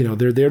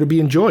 they're there to be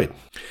enjoyed.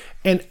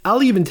 And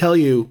I'll even tell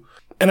you,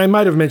 and I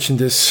might have mentioned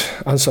this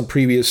on some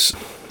previous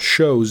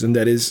shows, and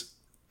that is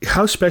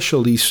how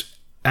special these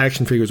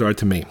action figures are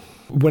to me.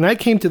 When I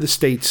came to the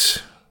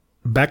States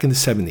back in the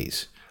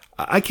 70s,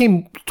 I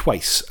came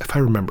twice, if I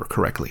remember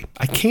correctly.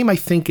 I came, I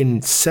think,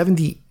 in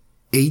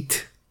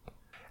 78,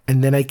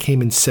 and then I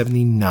came in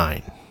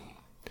 79.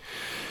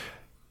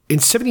 In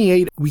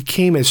 78, we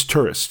came as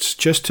tourists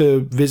just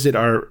to visit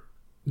our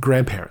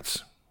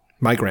grandparents,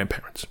 my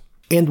grandparents.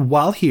 And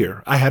while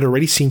here, I had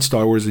already seen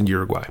Star Wars in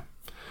Uruguay.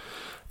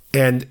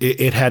 And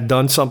it had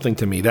done something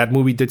to me. That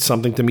movie did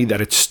something to me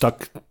that it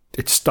stuck.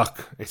 It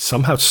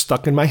somehow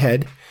stuck in my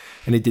head,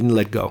 and it didn't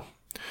let go.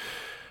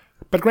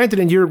 But granted,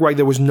 in Uruguay,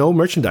 there was no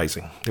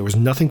merchandising. There was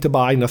nothing to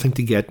buy, nothing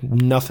to get,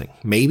 nothing.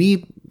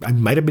 Maybe I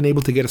might have been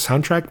able to get a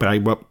soundtrack,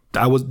 but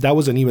that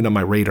wasn't even on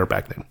my radar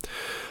back then.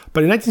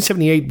 But in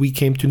 1978, we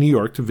came to New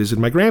York to visit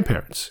my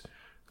grandparents,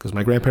 because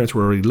my grandparents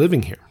were already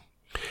living here.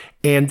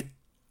 And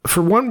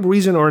for one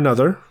reason or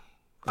another,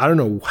 I don't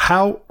know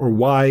how or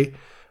why,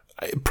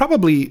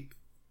 probably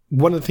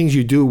one of the things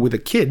you do with a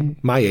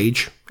kid my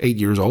age, 8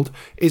 years old,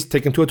 is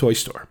take them to a toy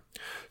store.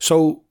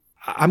 So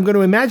I'm going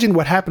to imagine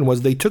what happened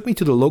was they took me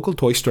to the local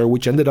toy store,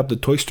 which ended up the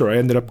toy store I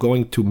ended up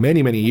going to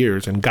many, many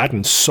years and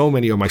gotten so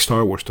many of my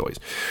Star Wars toys.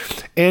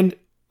 And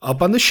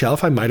up on the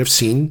shelf, I might have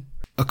seen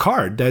a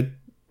card that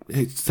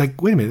it's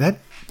like, wait a minute,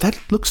 that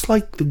looks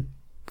like the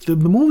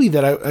movie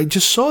that I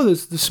just saw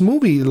this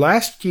movie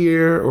last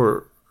year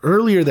or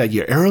earlier that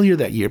year,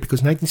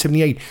 because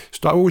 1978,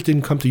 Star Wars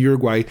didn't come to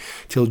Uruguay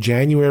till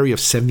January of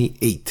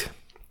 78.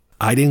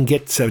 I didn't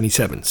get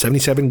 77.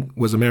 77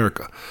 was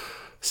America.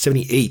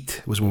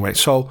 78 was when we went.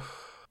 So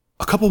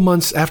a couple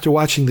months after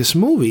watching this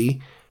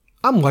movie,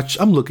 I'm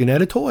looking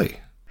at a toy.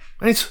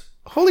 And it's,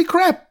 holy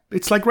crap,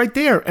 it's like right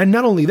there. And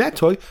not only that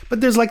toy,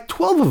 but there's like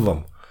 12 of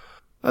them.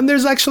 And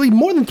there's actually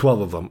more than 12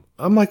 of them.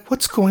 I'm like,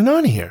 what's going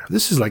on here?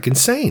 This is like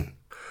insane.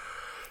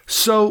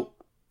 So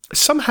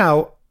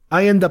somehow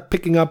I end up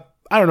picking up,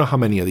 I don't know how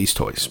many of these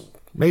toys.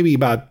 Maybe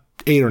about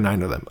 8 or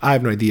 9 of them. I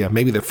have no idea.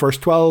 Maybe the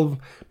first 12,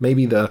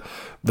 maybe the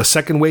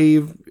second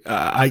wave.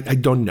 I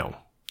don't know.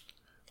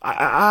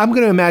 I'm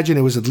going to imagine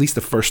it was at least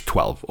the first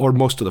 12 or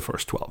most of the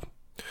first 12.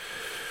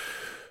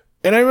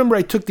 And I remember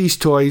I took these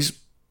toys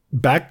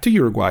back to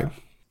Uruguay,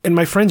 and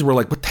my friends were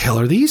like, what the hell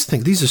are these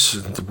things?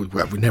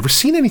 We've never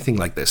seen anything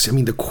like this. I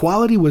mean, the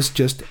quality was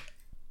just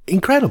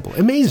incredible,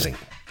 amazing.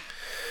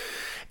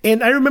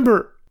 And I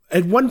remember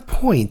at one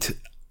point,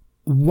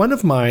 one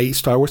of my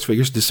Star Wars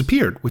figures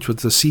disappeared, which was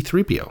the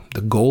C-3PO,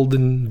 the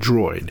golden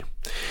droid.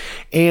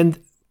 And,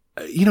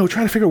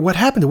 trying to figure out what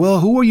happened. Well,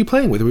 who were you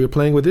playing with? We were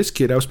playing with this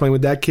kid. I was playing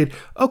with that kid.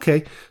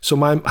 Okay.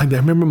 So I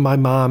remember my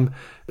mom,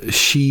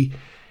 she's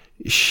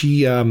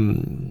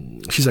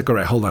like, all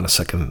right, hold on a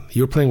second.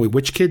 You're playing with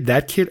which kid?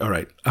 That kid? All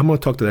right, I'm going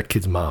to talk to that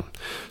kid's mom.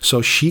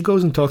 So she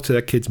goes and talks to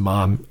that kid's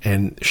mom,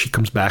 and she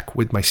comes back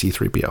with my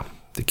C-3PO.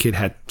 The kid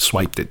had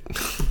swiped it.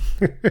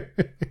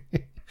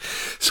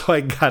 So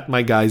I got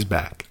my guys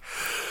back.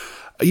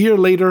 A year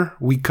later,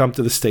 we come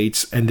to the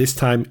States, and this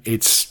time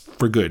it's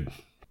for good.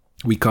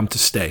 We come to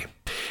stay.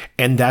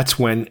 And that's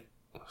when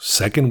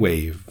second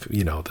wave,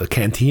 the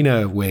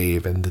Cantina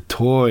wave and the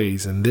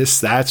toys and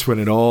that's when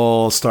it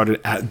all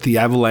started. The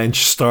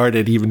avalanche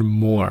started even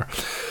more.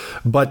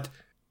 But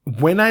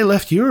when I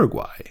left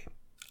Uruguay,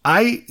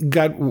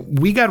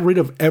 we got rid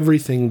of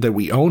everything that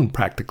we owned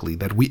practically,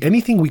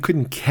 anything we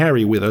couldn't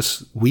carry with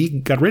us, we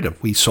got rid of.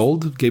 We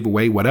sold, gave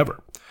away,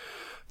 whatever.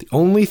 The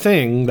only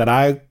thing that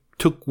I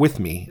took with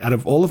me out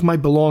of all of my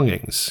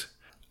belongings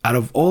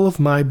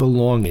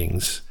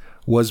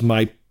was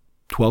my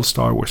 12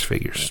 Star Wars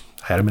figures.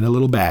 I had them in a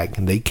little bag,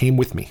 and they came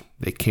with me.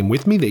 They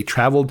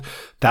traveled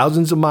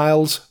thousands of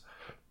miles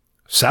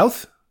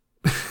south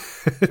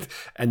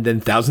and then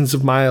thousands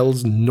of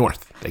miles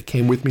north. They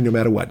came with me no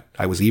matter what.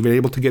 I was even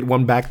able to get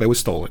one back that was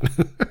stolen.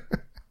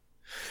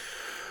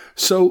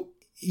 So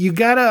you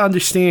got to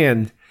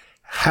understand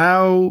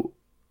how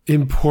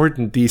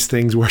important these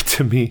things were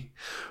to me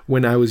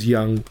when I was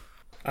young.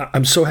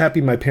 I'm so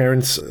happy my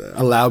parents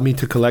allowed me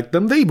to collect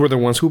them. They were the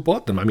ones who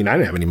bought them. I mean, I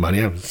didn't have any money.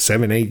 I'm a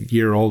 7,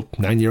 8-year-old,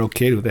 9-year-old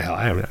kid. What the hell?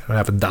 I don't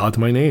have a dollar to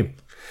my name.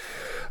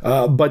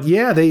 But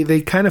yeah,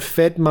 they kind of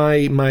fed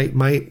my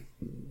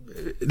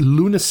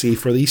lunacy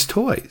for these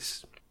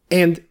toys.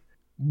 And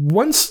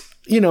once,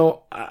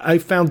 I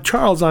found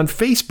Charles on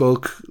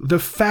Facebook, the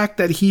fact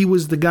that he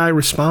was the guy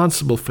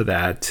responsible for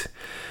that,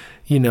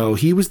 he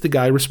was the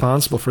guy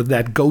responsible for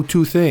that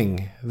go-to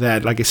thing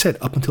that, like I said,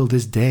 up until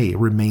this day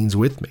remains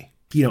with me.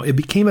 It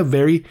became a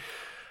very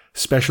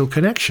special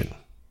connection.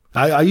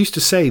 I used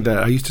to say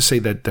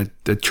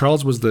that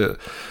Charles was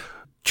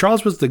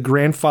the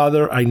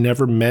grandfather I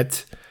never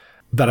met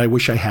that I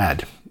wish I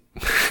had.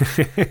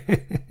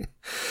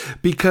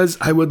 Because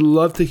I would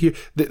love to hear.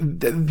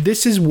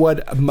 This is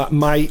what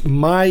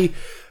my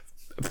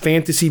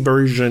fantasy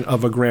version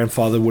of a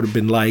grandfather would have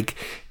been like.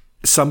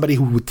 Somebody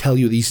who would tell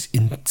you these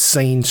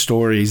insane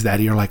stories that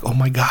you're like, oh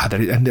my God,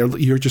 and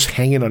you're just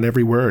hanging on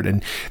every word.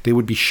 And they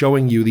would be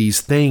showing you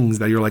these things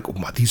that you're like, oh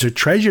my, these are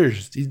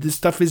treasures. This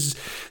stuff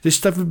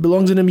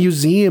belongs in a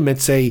museum.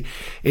 It's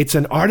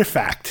an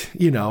artifact,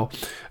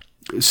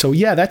 So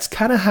yeah, that's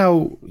kind of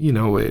how,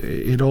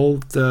 it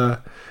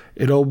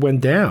all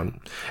went down.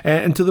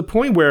 And to the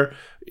point where,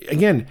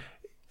 again,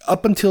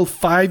 up until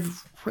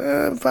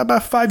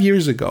about 5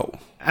 years ago,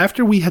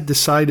 after we had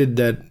decided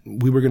that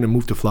we were going to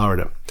move to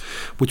Florida,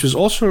 which was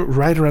also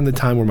right around the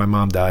time where my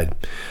mom died,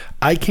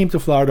 I came to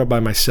Florida by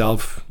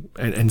myself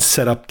and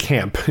set up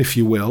camp, if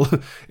you will,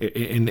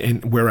 in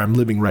where I'm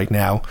living right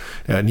now,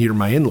 near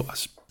my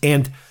in-laws.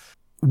 And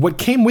what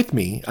came with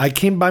me, I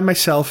came by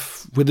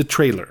myself with a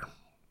trailer,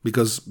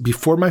 because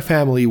before my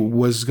family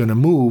was going to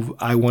move,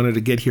 I wanted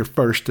to get here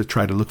first to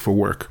try to look for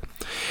work.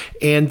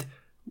 And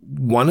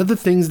one of the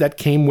things that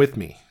came with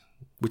me,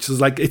 which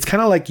is like, it's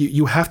kind of like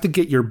you have to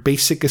get your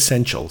basic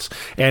essentials,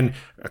 and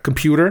a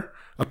computer,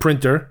 a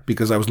printer,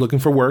 because I was looking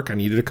for work. I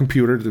needed a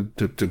computer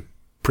to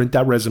print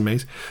out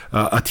resumes,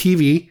 a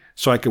TV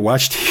so I could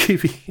watch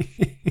TV,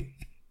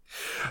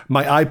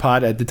 my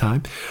iPod at the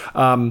time,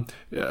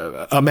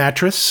 a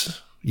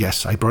mattress.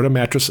 Yes, I brought a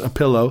mattress, a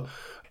pillow,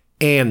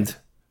 and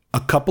a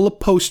couple of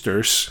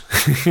posters.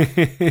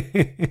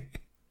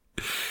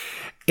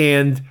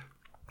 And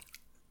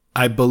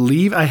I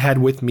believe I had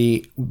with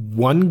me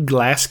one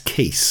glass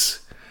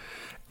case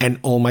and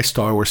all my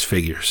Star Wars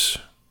figures.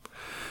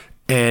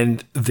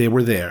 And they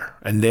were there.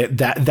 And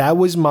that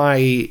was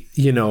my,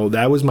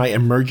 that was my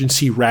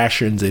emergency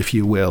rations, if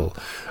you will.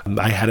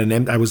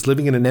 I was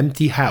living in an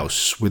empty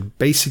house with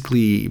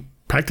basically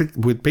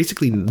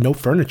no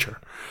furniture,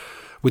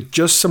 with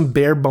just some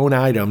bare bone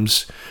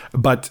items,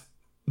 but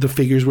the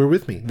figures were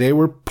with me. They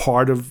were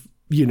part of,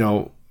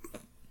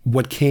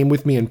 what came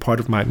with me and part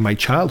of my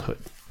childhood.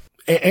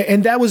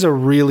 And that was a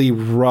really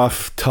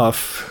rough,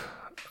 tough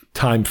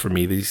time for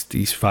me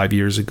these 5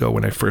 years ago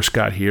when I first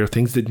got here.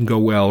 Things didn't go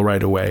well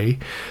right away.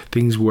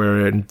 Things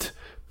weren't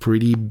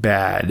pretty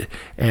bad.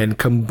 And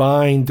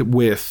combined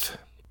with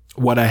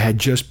what I had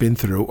just been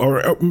through,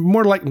 or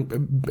more like,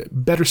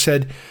 better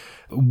said,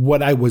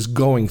 what I was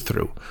going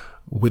through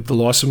with the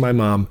loss of my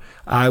mom,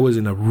 I was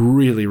in a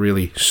really,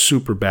 really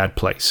super bad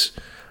place.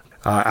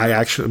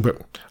 I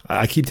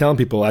keep telling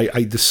people,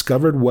 I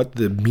discovered what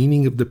the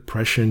meaning of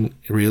depression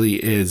really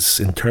is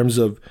in terms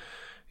of,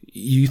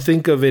 you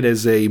think of it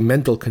as a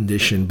mental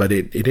condition, but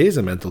it is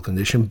a mental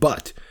condition,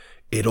 but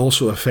it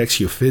also affects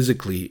you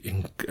physically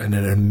in an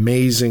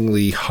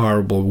amazingly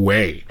horrible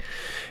way.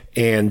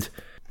 And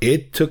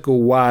it took a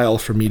while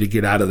for me to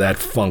get out of that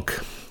funk.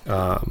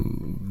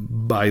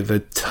 By the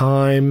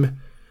time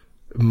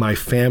my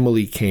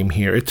family came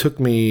here, it took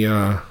me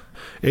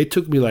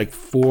like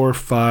 4,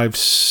 5,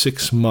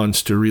 6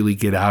 months to really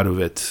get out of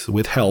it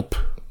with help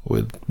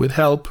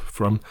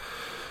from,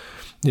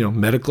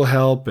 medical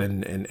help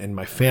and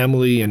my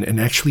family and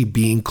actually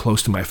being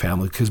close to my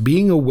family, because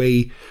being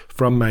away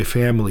from my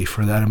family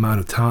for that amount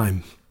of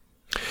time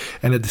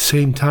and at the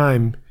same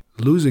time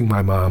losing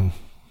my mom,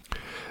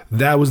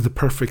 that was the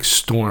perfect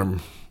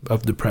storm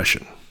of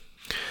depression.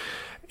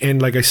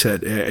 And like I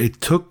said, it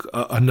took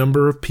a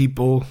number of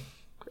people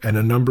and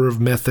a number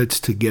of methods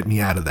to get me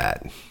out of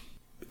that.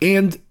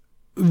 And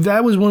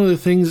that was one of the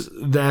things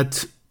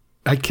that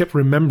I kept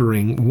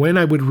remembering when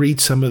I would read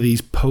some of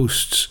these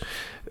posts.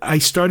 I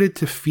started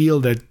to feel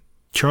that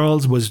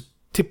Charles was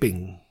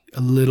tipping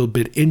a little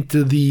bit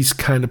into these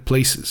kind of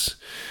places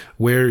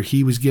where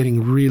he was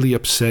getting really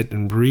upset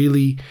and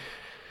really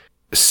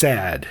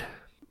sad,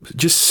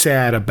 just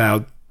sad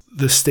about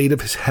the state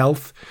of his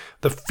health,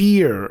 the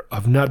fear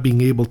of not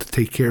being able to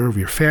take care of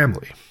your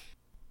family.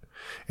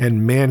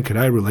 And man, could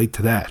I relate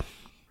to that,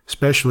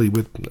 especially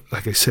with,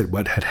 like I said,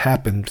 what had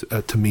happened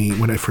to me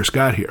when I first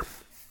got here.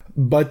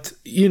 But,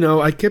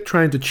 I kept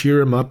trying to cheer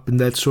him up and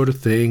that sort of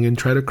thing and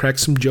try to crack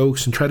some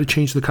jokes and try to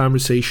change the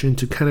conversation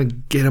to kind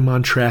of get him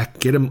on track,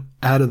 get him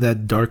out of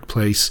that dark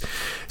place.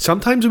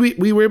 Sometimes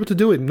we were able to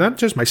do it, not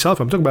just myself.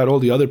 I'm talking about all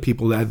the other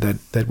people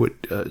that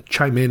would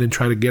chime in and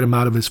try to get him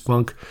out of his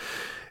funk.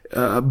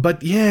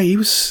 But yeah, he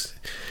was,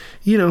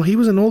 he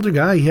was an older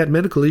guy. He had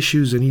medical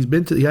issues and he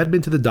had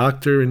been to the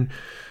doctor, and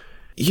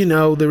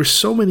there were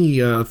so many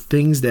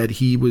things that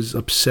he was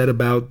upset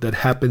about that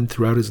happened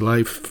throughout his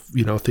life,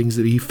 things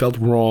that he felt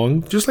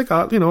wrong. Just like,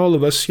 all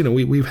of us,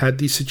 we've had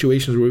these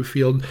situations where we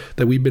feel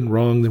that we've been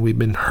wrong, that we've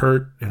been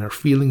hurt, and our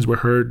feelings were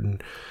hurt.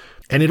 And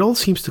it all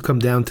seems to come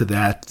down to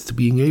that, to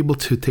being able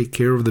to take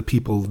care of the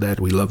people that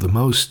we love the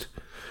most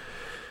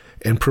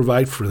and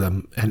provide for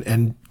them,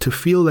 and to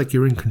feel like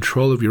you're in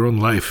control of your own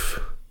life.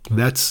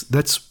 That's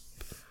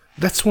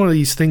one of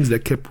these things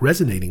that kept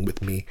resonating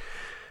with me,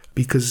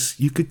 because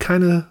you could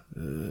kind of,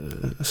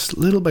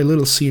 little by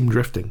little, see him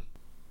drifting.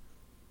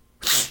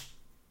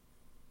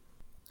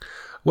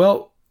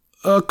 Well,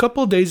 a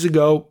couple of days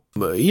ago,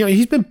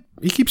 he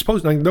keeps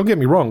posting. Don't get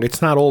me wrong,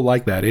 it's not all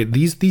like that.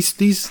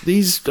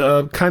 These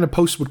kind of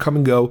posts would come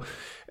and go,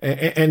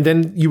 and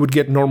then you would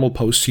get normal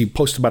posts. He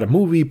posts about a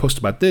movie, post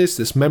about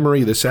this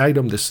memory, this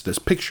item, this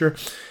picture.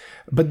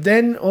 But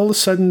then all of a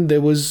sudden there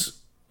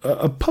was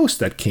a post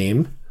that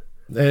came,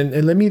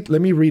 and let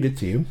me read it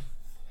to you.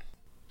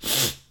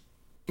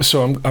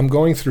 So I'm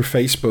going through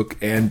Facebook,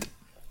 and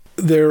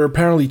there are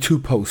apparently 2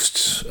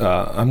 posts.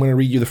 I'm going to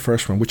read you the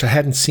first one, which I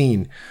hadn't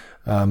seen.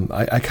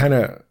 I kind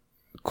of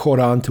caught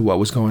on to what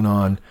was going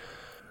on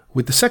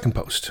with the second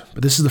post,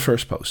 but this is the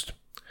first post.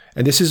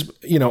 And this is,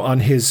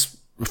 on his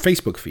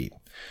Facebook feed.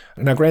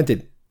 Now,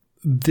 granted,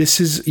 this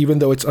is, even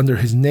though it's under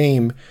his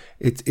name,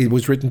 it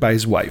was written by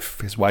his wife.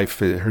 His wife,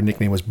 her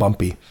nickname was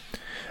Bumpy.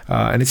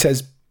 And it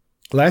says,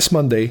 "Last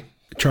Monday,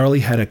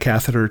 Charlie had a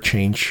catheter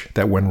change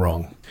that went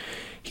wrong.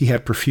 He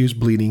had profuse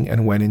bleeding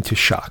and went into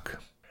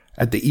shock.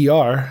 At the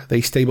ER,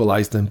 they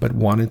stabilized him but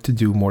wanted to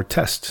do more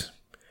tests.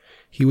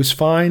 He was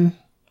fine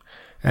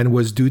and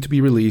was due to be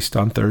released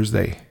on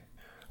Thursday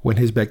when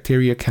his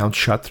bacteria count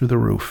shot through the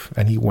roof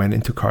and he went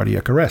into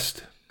cardiac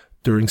arrest.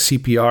 During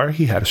CPR,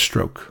 he had a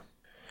stroke.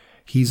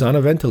 He's on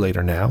a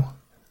ventilator now.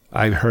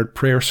 I've heard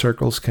prayer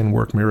circles can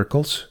work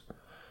miracles.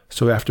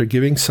 So after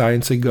giving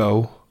science a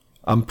go,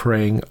 I'm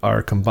praying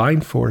our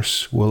combined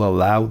force will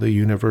allow the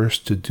universe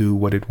to do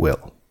what it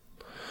will.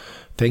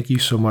 Thank you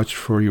so much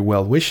for your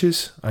well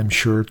wishes. I'm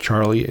sure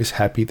Charlie is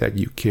happy that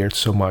you cared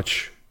so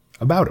much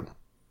about him."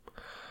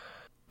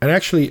 And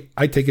actually,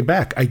 I take it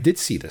back. I did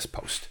see this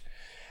post.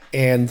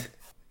 And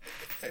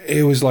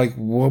it was like,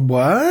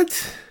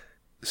 what?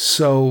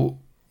 So,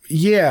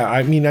 yeah,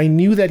 I mean, I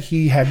knew that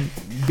he had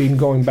been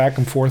going back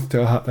and forth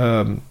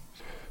to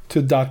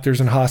to doctors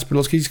and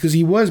hospitals because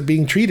he was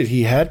being treated.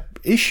 He had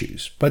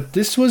issues. But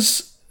this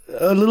was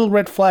a little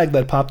red flag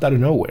that popped out of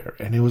nowhere.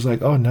 And it was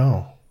like, oh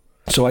no.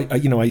 So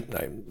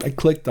I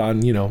clicked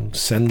on,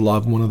 send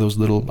love, one of those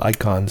little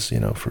icons,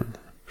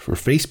 for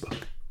Facebook.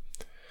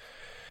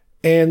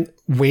 And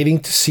waiting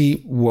to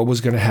see what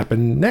was going to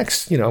happen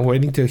next,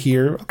 waiting to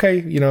hear,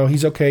 okay,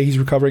 he's okay, he's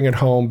recovering at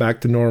home,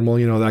 back to normal,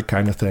 that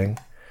kind of thing.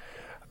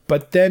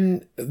 But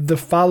then the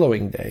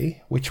following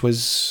day, which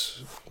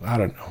was, I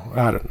don't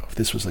know if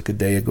this was like a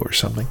day ago or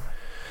something,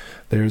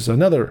 there's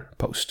another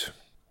post.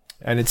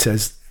 And it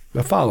says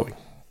the following.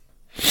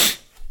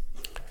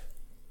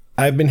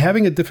 I've been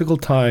having a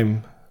difficult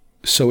time,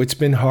 so it's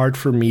been hard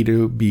for me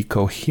to be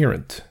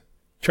coherent.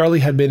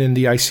 Charlie had been in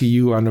the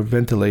ICU on a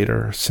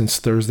ventilator since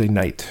Thursday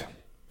night.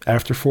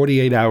 After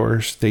 48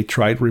 hours, they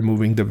tried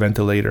removing the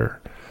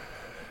ventilator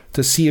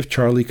to see if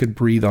Charlie could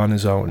breathe on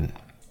his own.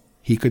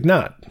 He could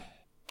not.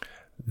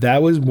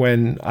 That was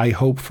when I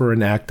hoped for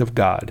an act of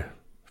God,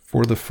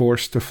 for the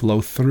force to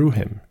flow through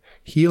him,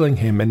 healing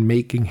him and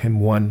making him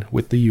one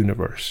with the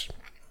universe.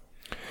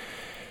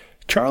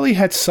 Charlie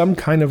had some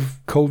kind of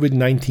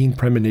COVID-19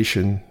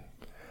 premonition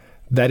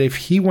that if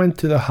he went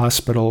to the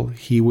hospital,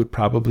 he would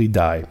probably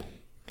die.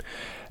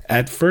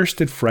 At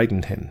first, it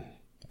frightened him,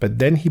 but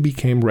then he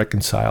became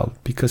reconciled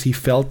because he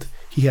felt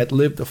he had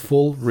lived a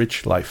full,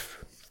 rich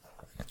life.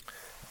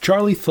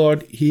 Charlie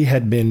thought he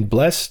had been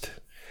blessed,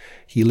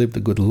 he lived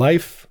a good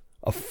life,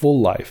 a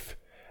full life,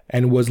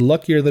 and was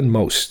luckier than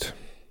most.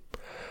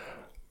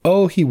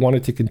 Oh, he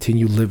wanted to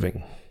continue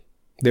living.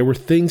 There were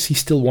things he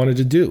still wanted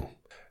to do,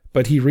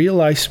 but he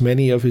realized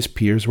many of his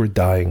peers were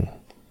dying.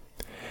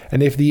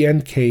 And if the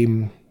end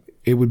came,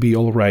 it would be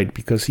all right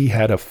because he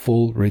had a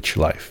full, rich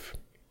life.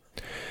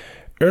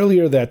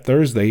 Earlier that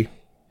Thursday,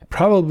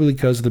 probably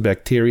because the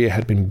bacteria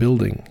had been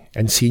building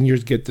and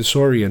seniors get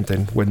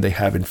disoriented when they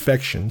have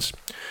infections,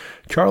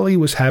 Charlie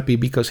was happy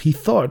because he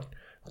thought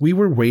we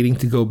were waiting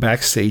to go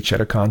backstage at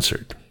a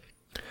concert.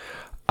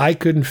 I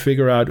couldn't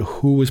figure out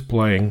who was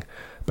playing,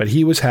 but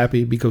he was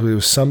happy because it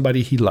was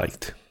somebody he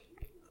liked.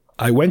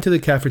 I went to the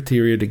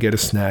cafeteria to get a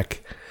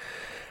snack,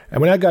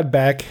 and when I got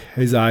back,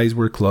 his eyes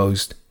were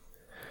closed,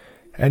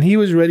 and he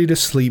was ready to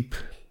sleep,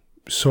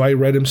 so I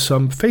read him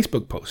some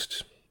Facebook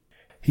posts.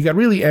 He got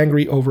really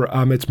angry over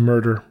Ahmaud's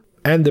murder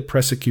and the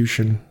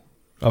persecution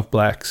of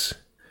blacks.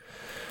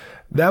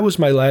 That was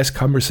my last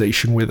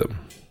conversation with him.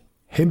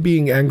 Him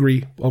being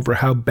angry over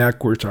how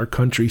backwards our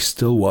country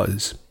still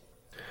was.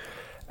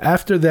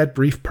 After that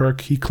brief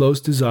perk, he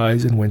closed his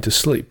eyes and went to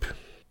sleep.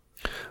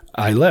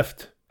 I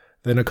left.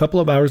 Then a couple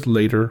of hours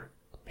later,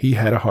 he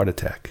had a heart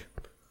attack.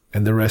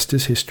 And the rest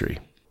is history.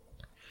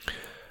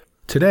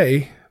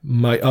 Today,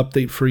 my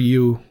update for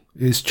you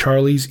is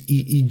Charlie's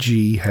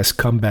EEG has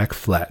come back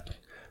flat.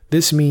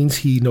 This means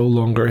he no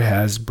longer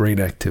has brain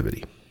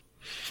activity.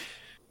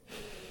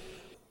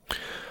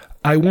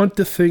 I want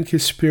to think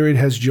his spirit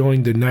has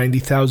joined the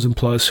 90,000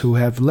 plus who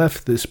have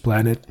left this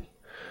planet,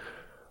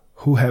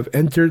 who have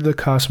entered the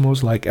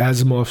cosmos like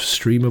Asimov's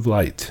stream of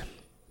light.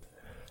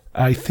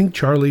 I think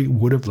Charlie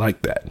would have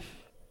liked that.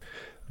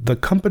 The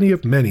company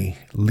of many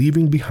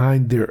leaving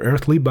behind their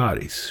earthly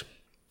bodies.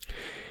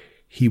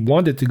 He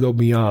wanted to go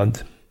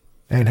beyond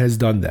and has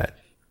done that.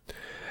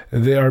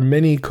 There are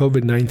many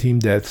COVID-19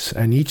 deaths,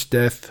 and each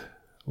death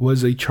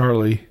was a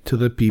Charlie to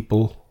the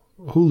people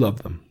who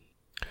love them.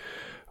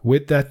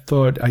 With that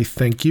thought, I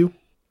thank you,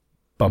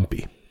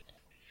 Bumpy.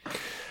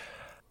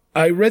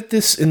 I read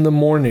this in the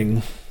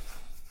morning,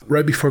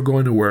 right before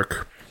going to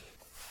work.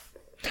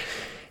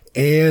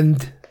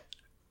 And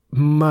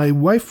my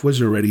wife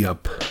was already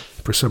up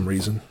for some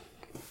reason.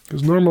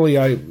 Because normally,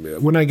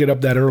 when I get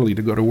up that early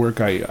to go to work,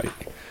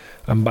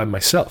 I'm by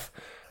myself.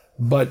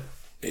 But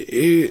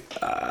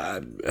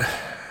I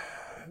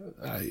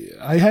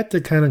had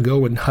to kind of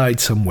go and hide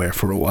somewhere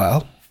for a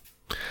while.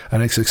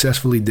 And I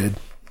successfully did.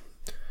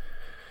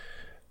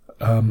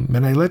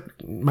 And I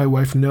let my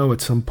wife know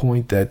at some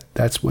point that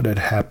that's what had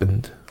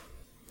happened.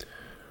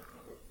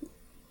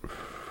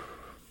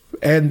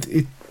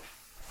 And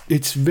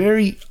it's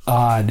very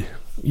odd,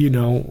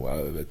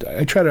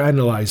 I try to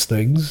analyze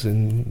things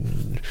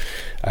and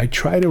I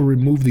try to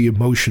remove the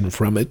emotion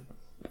from it,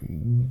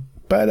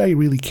 but I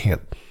really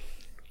can't.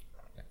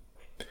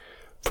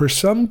 For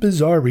some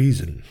bizarre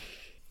reason,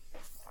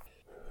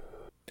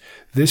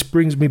 this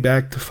brings me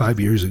back to 5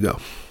 years ago.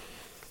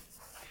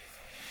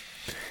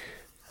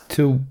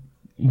 To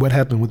what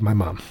happened with my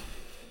mom.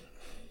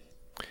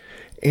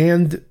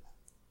 And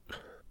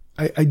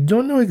I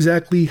don't know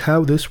exactly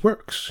how this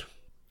works.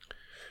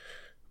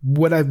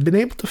 What I've been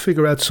able to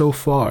figure out so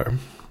far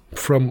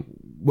from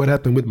what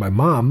happened with my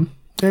mom,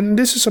 and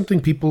this is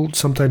something people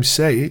sometimes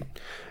say,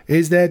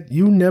 is that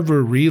you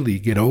never really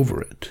get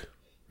over it.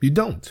 You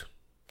don't.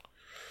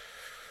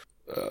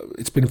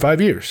 It's been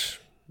 5 years.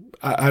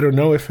 I don't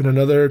know if in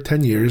another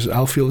 10 years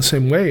I'll feel the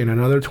same way, in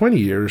another 20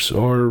 years,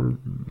 or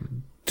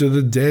to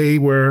the day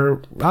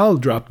where I'll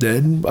drop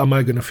dead, am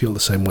I going to feel the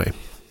same way?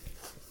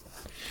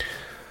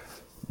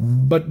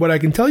 But what I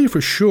can tell you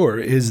for sure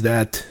is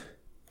that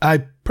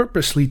I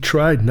purposely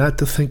tried not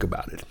to think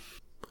about it.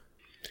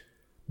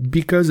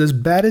 Because as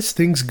bad as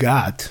things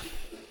got,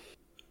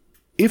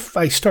 if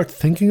I start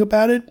thinking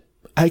about it,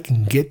 I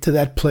can get to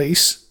that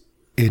place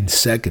in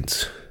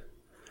seconds.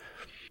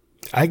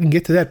 I can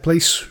get to that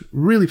place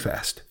really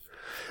fast.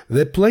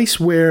 That place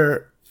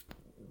where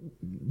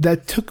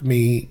that took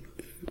me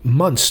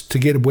months to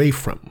get away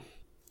from,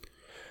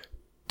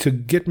 to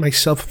get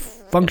myself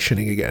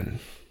functioning again.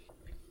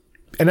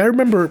 And I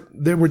remember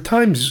there were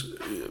times,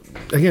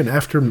 again,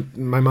 after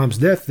my mom's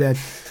death, that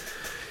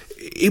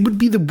it would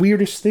be the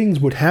weirdest things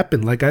would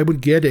happen. Like I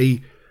would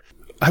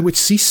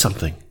see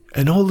something,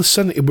 and all of a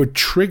sudden it would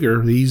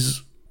trigger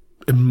these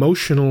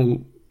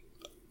emotional,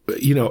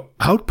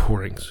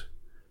 outpourings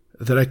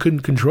that I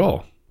couldn't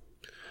control.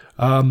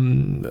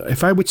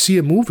 If I would see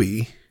a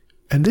movie,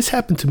 and this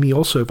happened to me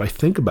also, if I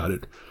think about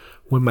it,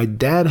 when my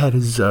dad had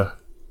his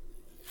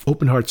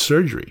open heart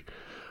surgery,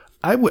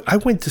 I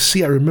went to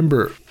see, I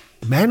remember,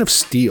 Man of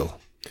Steel.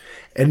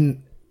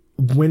 And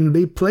when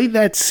they played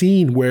that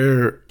scene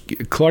where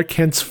Clark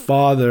Kent's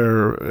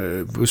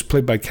father was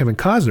played by Kevin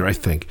Costner, I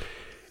think,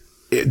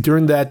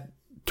 during that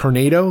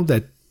tornado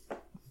that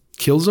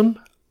kills him,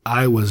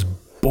 I was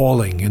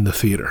bawling in the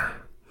theater.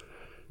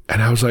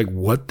 And I was like,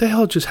 what the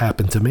hell just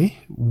happened to me?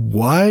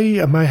 Why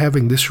am I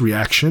having this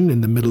reaction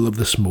in the middle of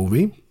this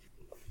movie?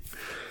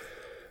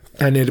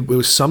 And it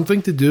was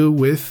something to do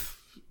with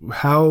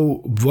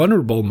how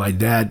vulnerable my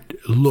dad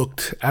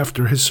looked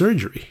after his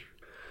surgery.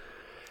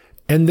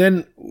 And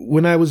then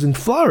when I was in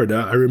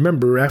Florida, I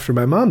remember after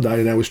my mom died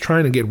and I was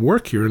trying to get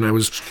work here and I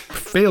was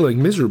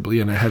failing miserably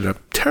and I had a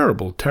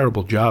terrible,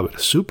 terrible job at a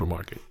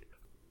supermarket.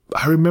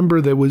 I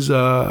remember there was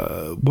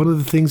one of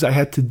the things I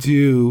had to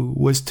do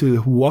was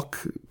to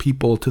walk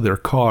people to their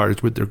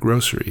cars with their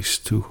groceries,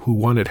 who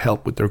wanted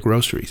help with their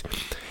groceries.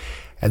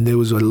 And there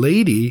was a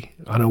lady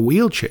on a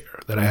wheelchair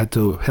that I had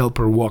to help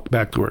her walk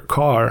back to her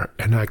car,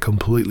 and I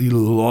completely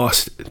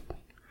lost it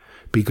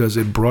because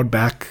it brought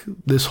back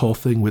this whole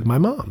thing with my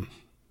mom.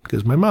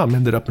 Because my mom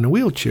ended up in a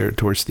wheelchair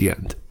towards the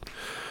end,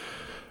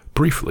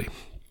 briefly.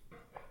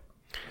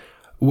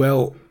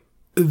 Well,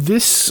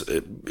 this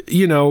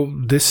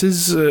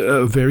is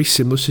a very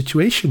similar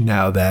situation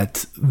now,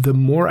 that the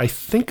more I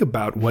think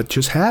about what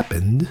just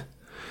happened,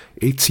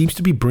 it seems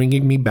to be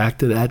bringing me back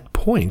to that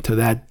point, to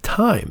that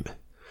time.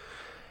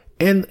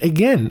 And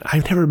again,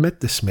 I've never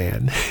met this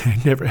man. I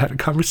never had a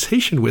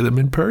conversation with him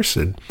in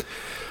person.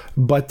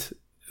 But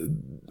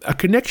a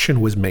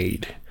connection was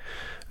made.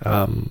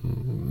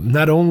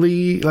 Not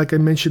only, like I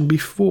mentioned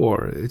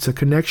before, it's a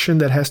connection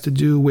that has to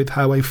do with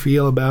how I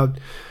feel about,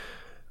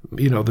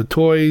 the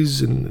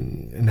toys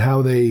and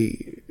how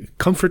they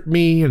comfort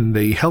me and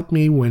they help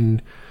me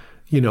when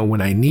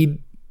I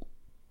need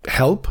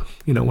help,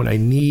 when I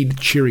need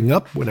cheering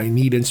up, when I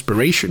need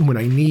inspiration, when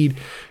I need,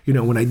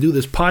 when I do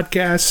this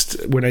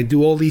podcast, when I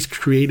do all these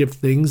creative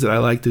things that I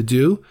like to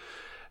do,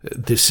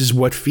 this is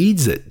what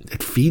feeds it.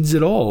 It feeds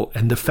it all.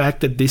 And the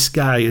fact that this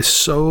guy is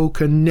so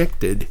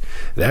connected,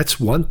 that's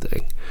one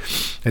thing.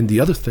 And the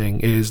other thing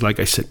is, like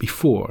I said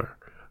before,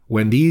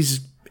 when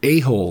these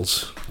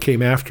a-holes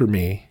came after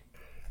me,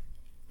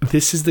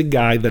 this is the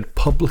guy that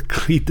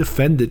publicly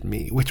defended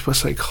me, which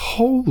was like,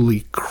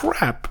 holy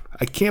crap,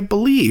 I can't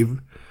believe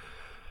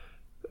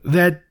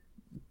that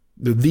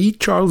the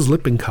Charles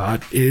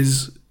Lippincott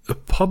is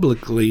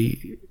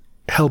publicly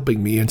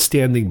helping me and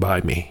standing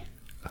by me.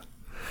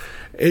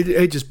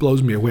 It just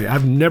blows me away.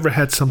 I've never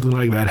had something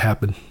like that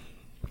happen.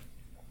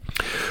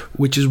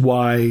 Which is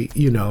why,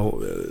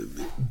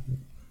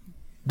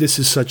 this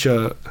is such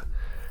a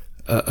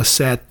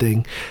sad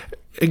thing.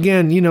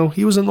 Again,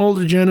 he was an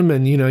older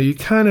gentleman. You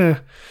kind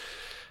of,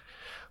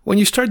 when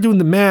you start doing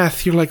the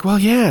math, you're like, well,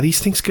 yeah, these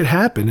things could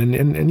happen.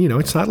 And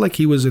it's not like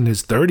he was in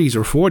his 30s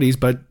or 40s,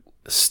 but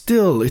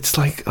still, it's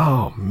like,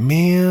 oh,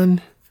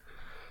 man.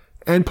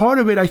 And part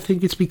of it, I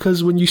think it's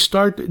because when you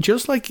start,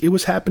 just like it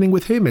was happening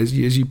with him, as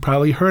you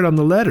probably heard on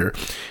the letter,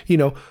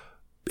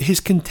 his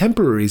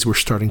contemporaries were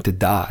starting to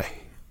die.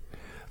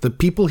 The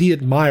people he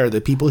admired,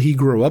 the people he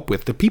grew up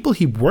with, the people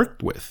he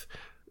worked with,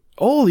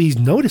 all these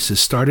notices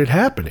started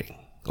happening.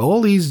 All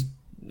these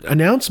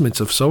announcements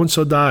of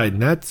so-and-so died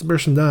and that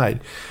person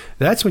died.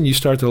 That's when you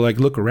start to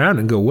look around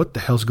and go, what the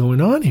hell's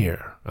going on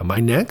here? Am I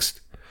next?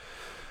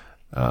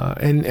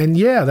 And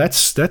yeah,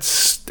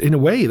 that's in a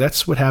way,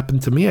 that's what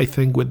happened to me, I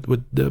think, with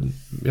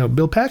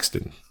Bill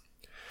Paxton.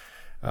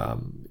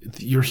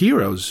 Your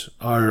heroes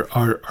are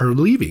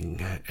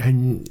leaving,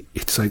 and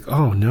it's like,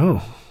 oh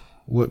no,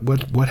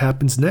 what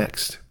happens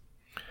next?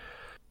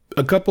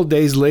 A couple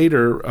days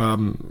later,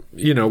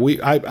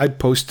 I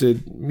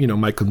posted,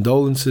 my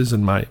condolences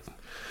and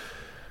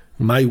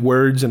my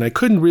words, and I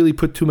couldn't really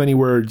put too many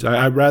words.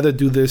 I'd rather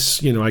do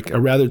this, I'd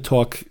rather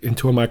talk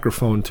into a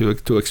microphone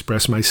to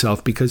express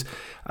myself, because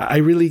I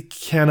really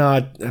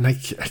cannot, and I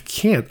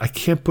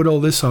can't put all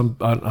this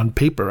on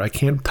paper. I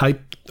can't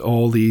type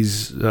all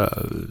these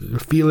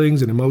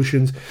feelings and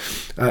emotions.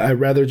 I'd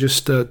rather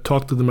just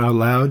talk to them out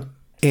loud.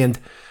 And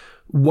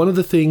one of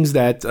the things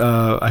that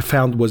I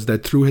found was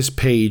that through his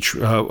page,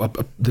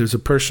 there's a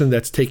person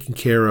that's taking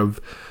care of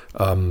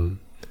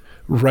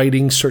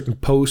writing certain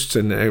posts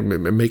and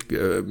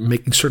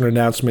making certain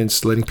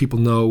announcements, letting people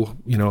know,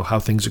 how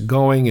things are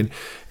going.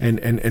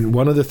 And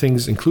one of the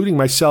things, including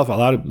myself,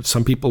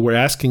 some people were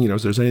asking,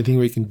 is there anything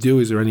we can do?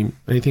 Is there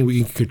anything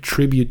we can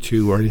contribute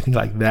to or anything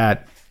like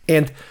that?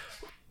 And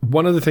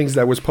one of the things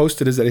that was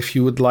posted is that if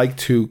you would like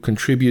to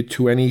contribute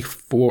to any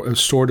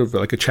sort of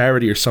like a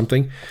charity or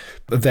something,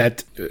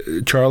 that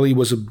Charlie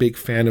was a big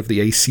fan of the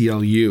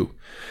ACLU.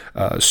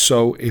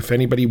 So if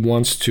anybody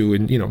wants to,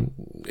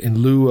 in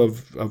lieu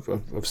of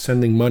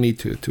sending money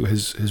to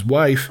his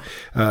wife,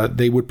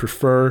 they would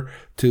prefer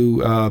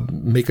to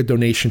make a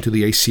donation to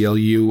the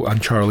ACLU on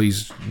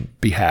Charlie's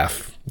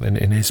behalf and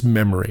in his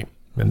memory.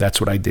 And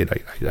that's what I did.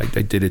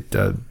 I did it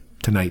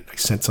tonight. I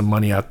sent some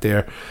money out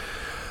there.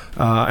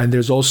 And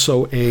there's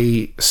also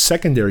a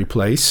secondary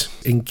place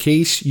in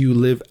case you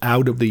live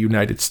out of the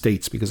United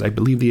States, because I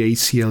believe the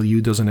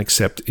ACLU doesn't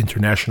accept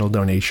international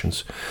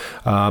donations.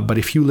 But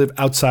if you live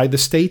outside the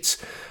States,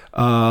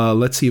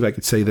 let's see if I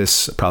could say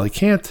this. I probably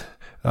can't.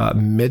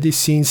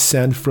 Médecins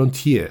Sans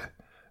Frontières,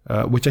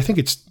 which I think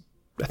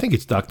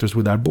it's Doctors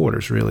Without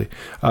Borders, really.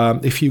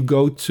 If you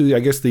go to, I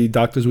guess, the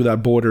Doctors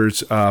Without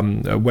Borders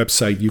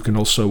website, you can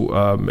also,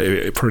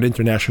 for an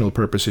international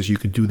purposes, you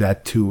could do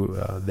that too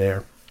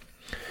there.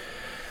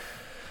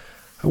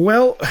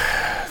 Well,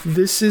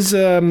 this is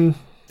a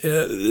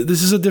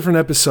different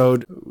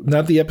episode.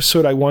 Not the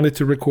episode I wanted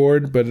to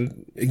record, but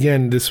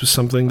again, this was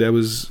something that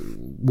was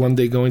one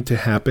day going to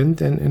happen,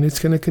 and it's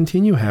going to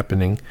continue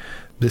happening,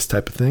 this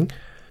type of thing.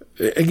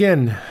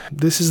 Again,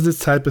 this is the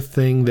type of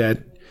thing that,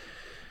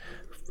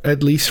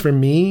 at least for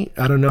me,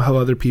 I don't know how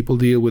other people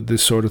deal with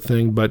this sort of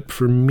thing, but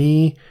for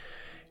me,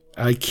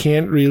 I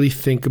can't really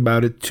think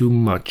about it too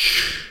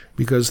much.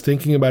 Because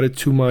thinking about it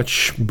too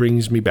much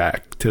brings me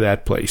back to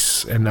that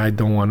place, and I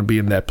don't want to be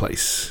in that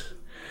place.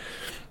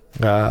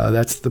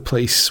 That's the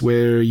place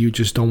where you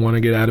just don't want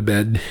to get out of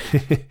bed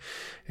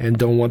and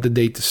don't want the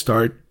day to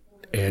start,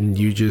 and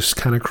you just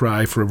kind of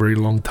cry for a very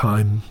long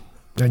time,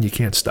 and you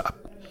can't stop.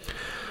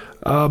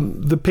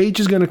 The page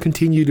is going to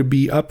continue to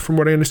be up, from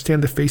what I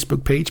understand, the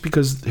Facebook page,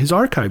 because his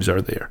archives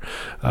are there.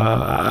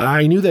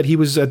 I knew that he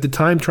was at the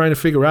time trying to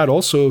figure out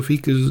also if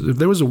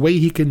there was a way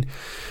he can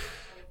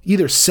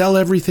either sell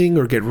everything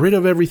or get rid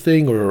of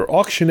everything or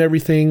auction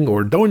everything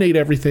or donate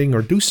everything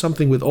or do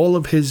something with all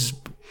of his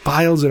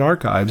files and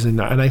archives.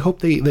 And I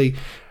hope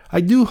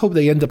I do hope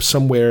they end up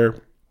somewhere,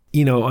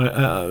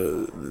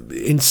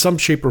 in some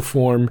shape or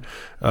form,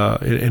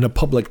 in a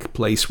public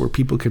place where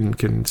people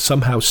can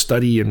somehow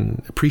study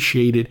and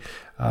appreciate it.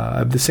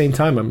 At the same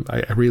time,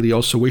 I really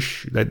also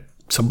wish that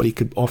somebody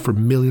could offer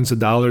millions of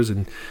dollars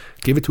and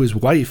give it to his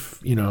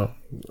wife,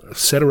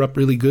 set her up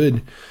really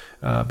good.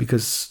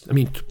 Because,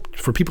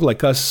 for people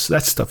like us,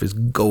 that stuff is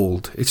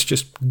gold. It's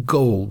just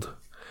gold.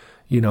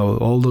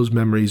 All those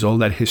memories, all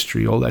that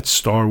history, all that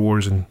Star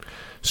Wars, and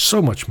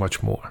so much,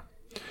 much more.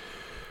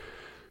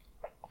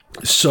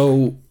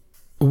 So,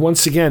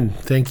 once again,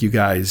 thank you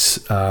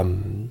guys.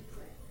 And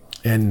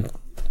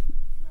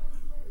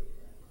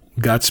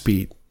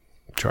Godspeed,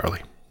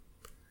 Charlie.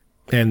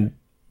 And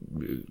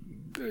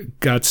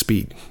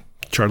Godspeed,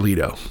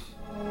 Charlito.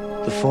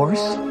 The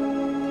Force?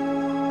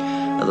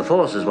 Now, the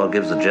Force is what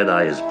gives the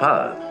Jedi his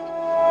power.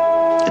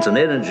 It's an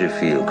energy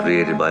field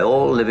created by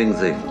all living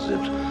things. It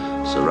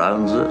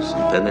surrounds us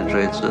and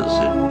penetrates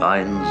us. It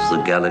binds the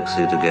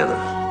galaxy together.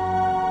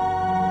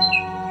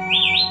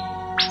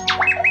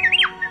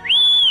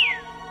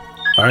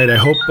 All right, I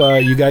hope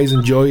you guys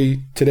enjoy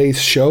today's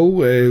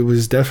show. It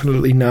was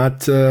definitely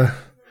not the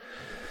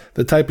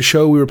type of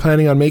show we were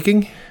planning on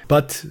making,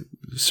 but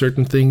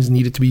certain things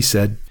needed to be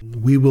said.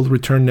 We will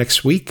return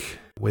next week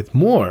with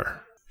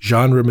more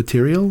genre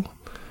material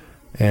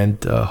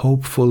and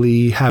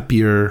hopefully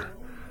happier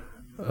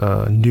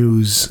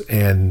news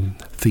and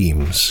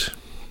themes.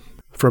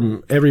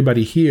 From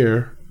everybody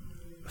here,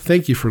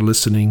 thank you for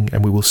listening,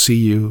 and we will see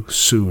you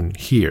soon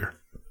here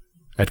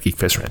at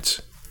GeekFest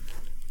Rants.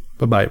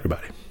 Bye-bye,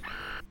 everybody.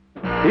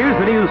 Here's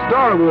the new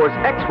Star Wars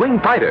X-Wing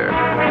Fighter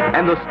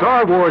and the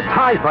Star Wars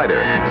TIE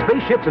Fighter.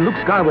 Spaceships and Luke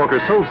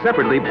Skywalker sold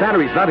separately,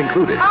 batteries not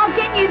included. I'll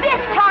get you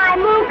this time,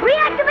 Luke.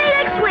 Reactivate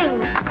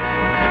X-Wing.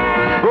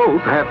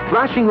 Both have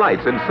flashing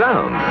lights and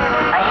sound.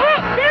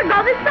 Hey, there go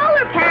the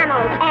solar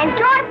panels. And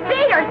Darth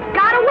Vader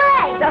got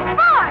away. The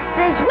Force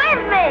is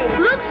with me.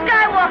 Luke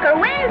Skywalker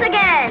wins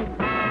again.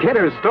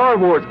 Kenner's Star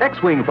Wars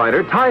X-Wing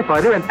Fighter, TIE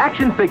Fighter, and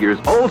action figures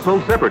all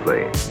sold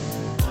separately.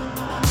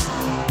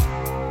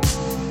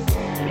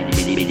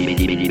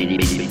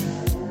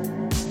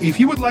 If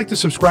you would like to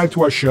subscribe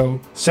to our show,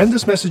 send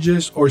us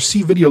messages, or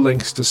see video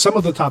links to some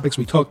of the topics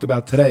we talked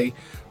about today,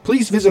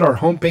 please visit our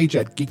homepage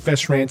at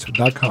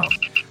geekfestrants.com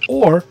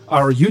or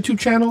our YouTube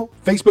channel,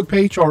 Facebook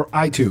page, or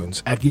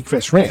iTunes at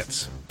GeekFest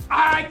Rants.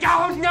 I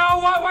don't know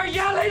what we're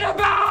yelling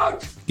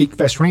about!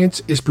 GeekFest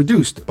Rants is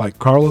produced by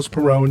Carlos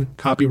Perron,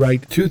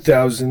 copyright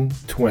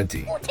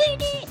 2020.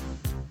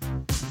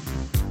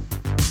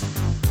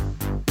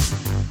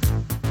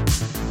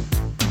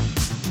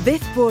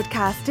 This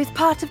broadcast is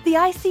part of the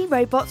IC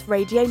Robots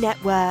Radio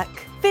Network.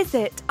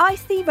 Visit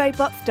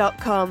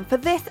icrobots.com for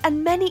this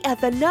and many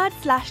other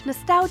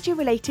nerd/nostalgia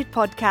related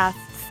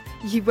podcasts.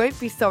 You won't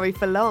be sorry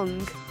for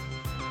long.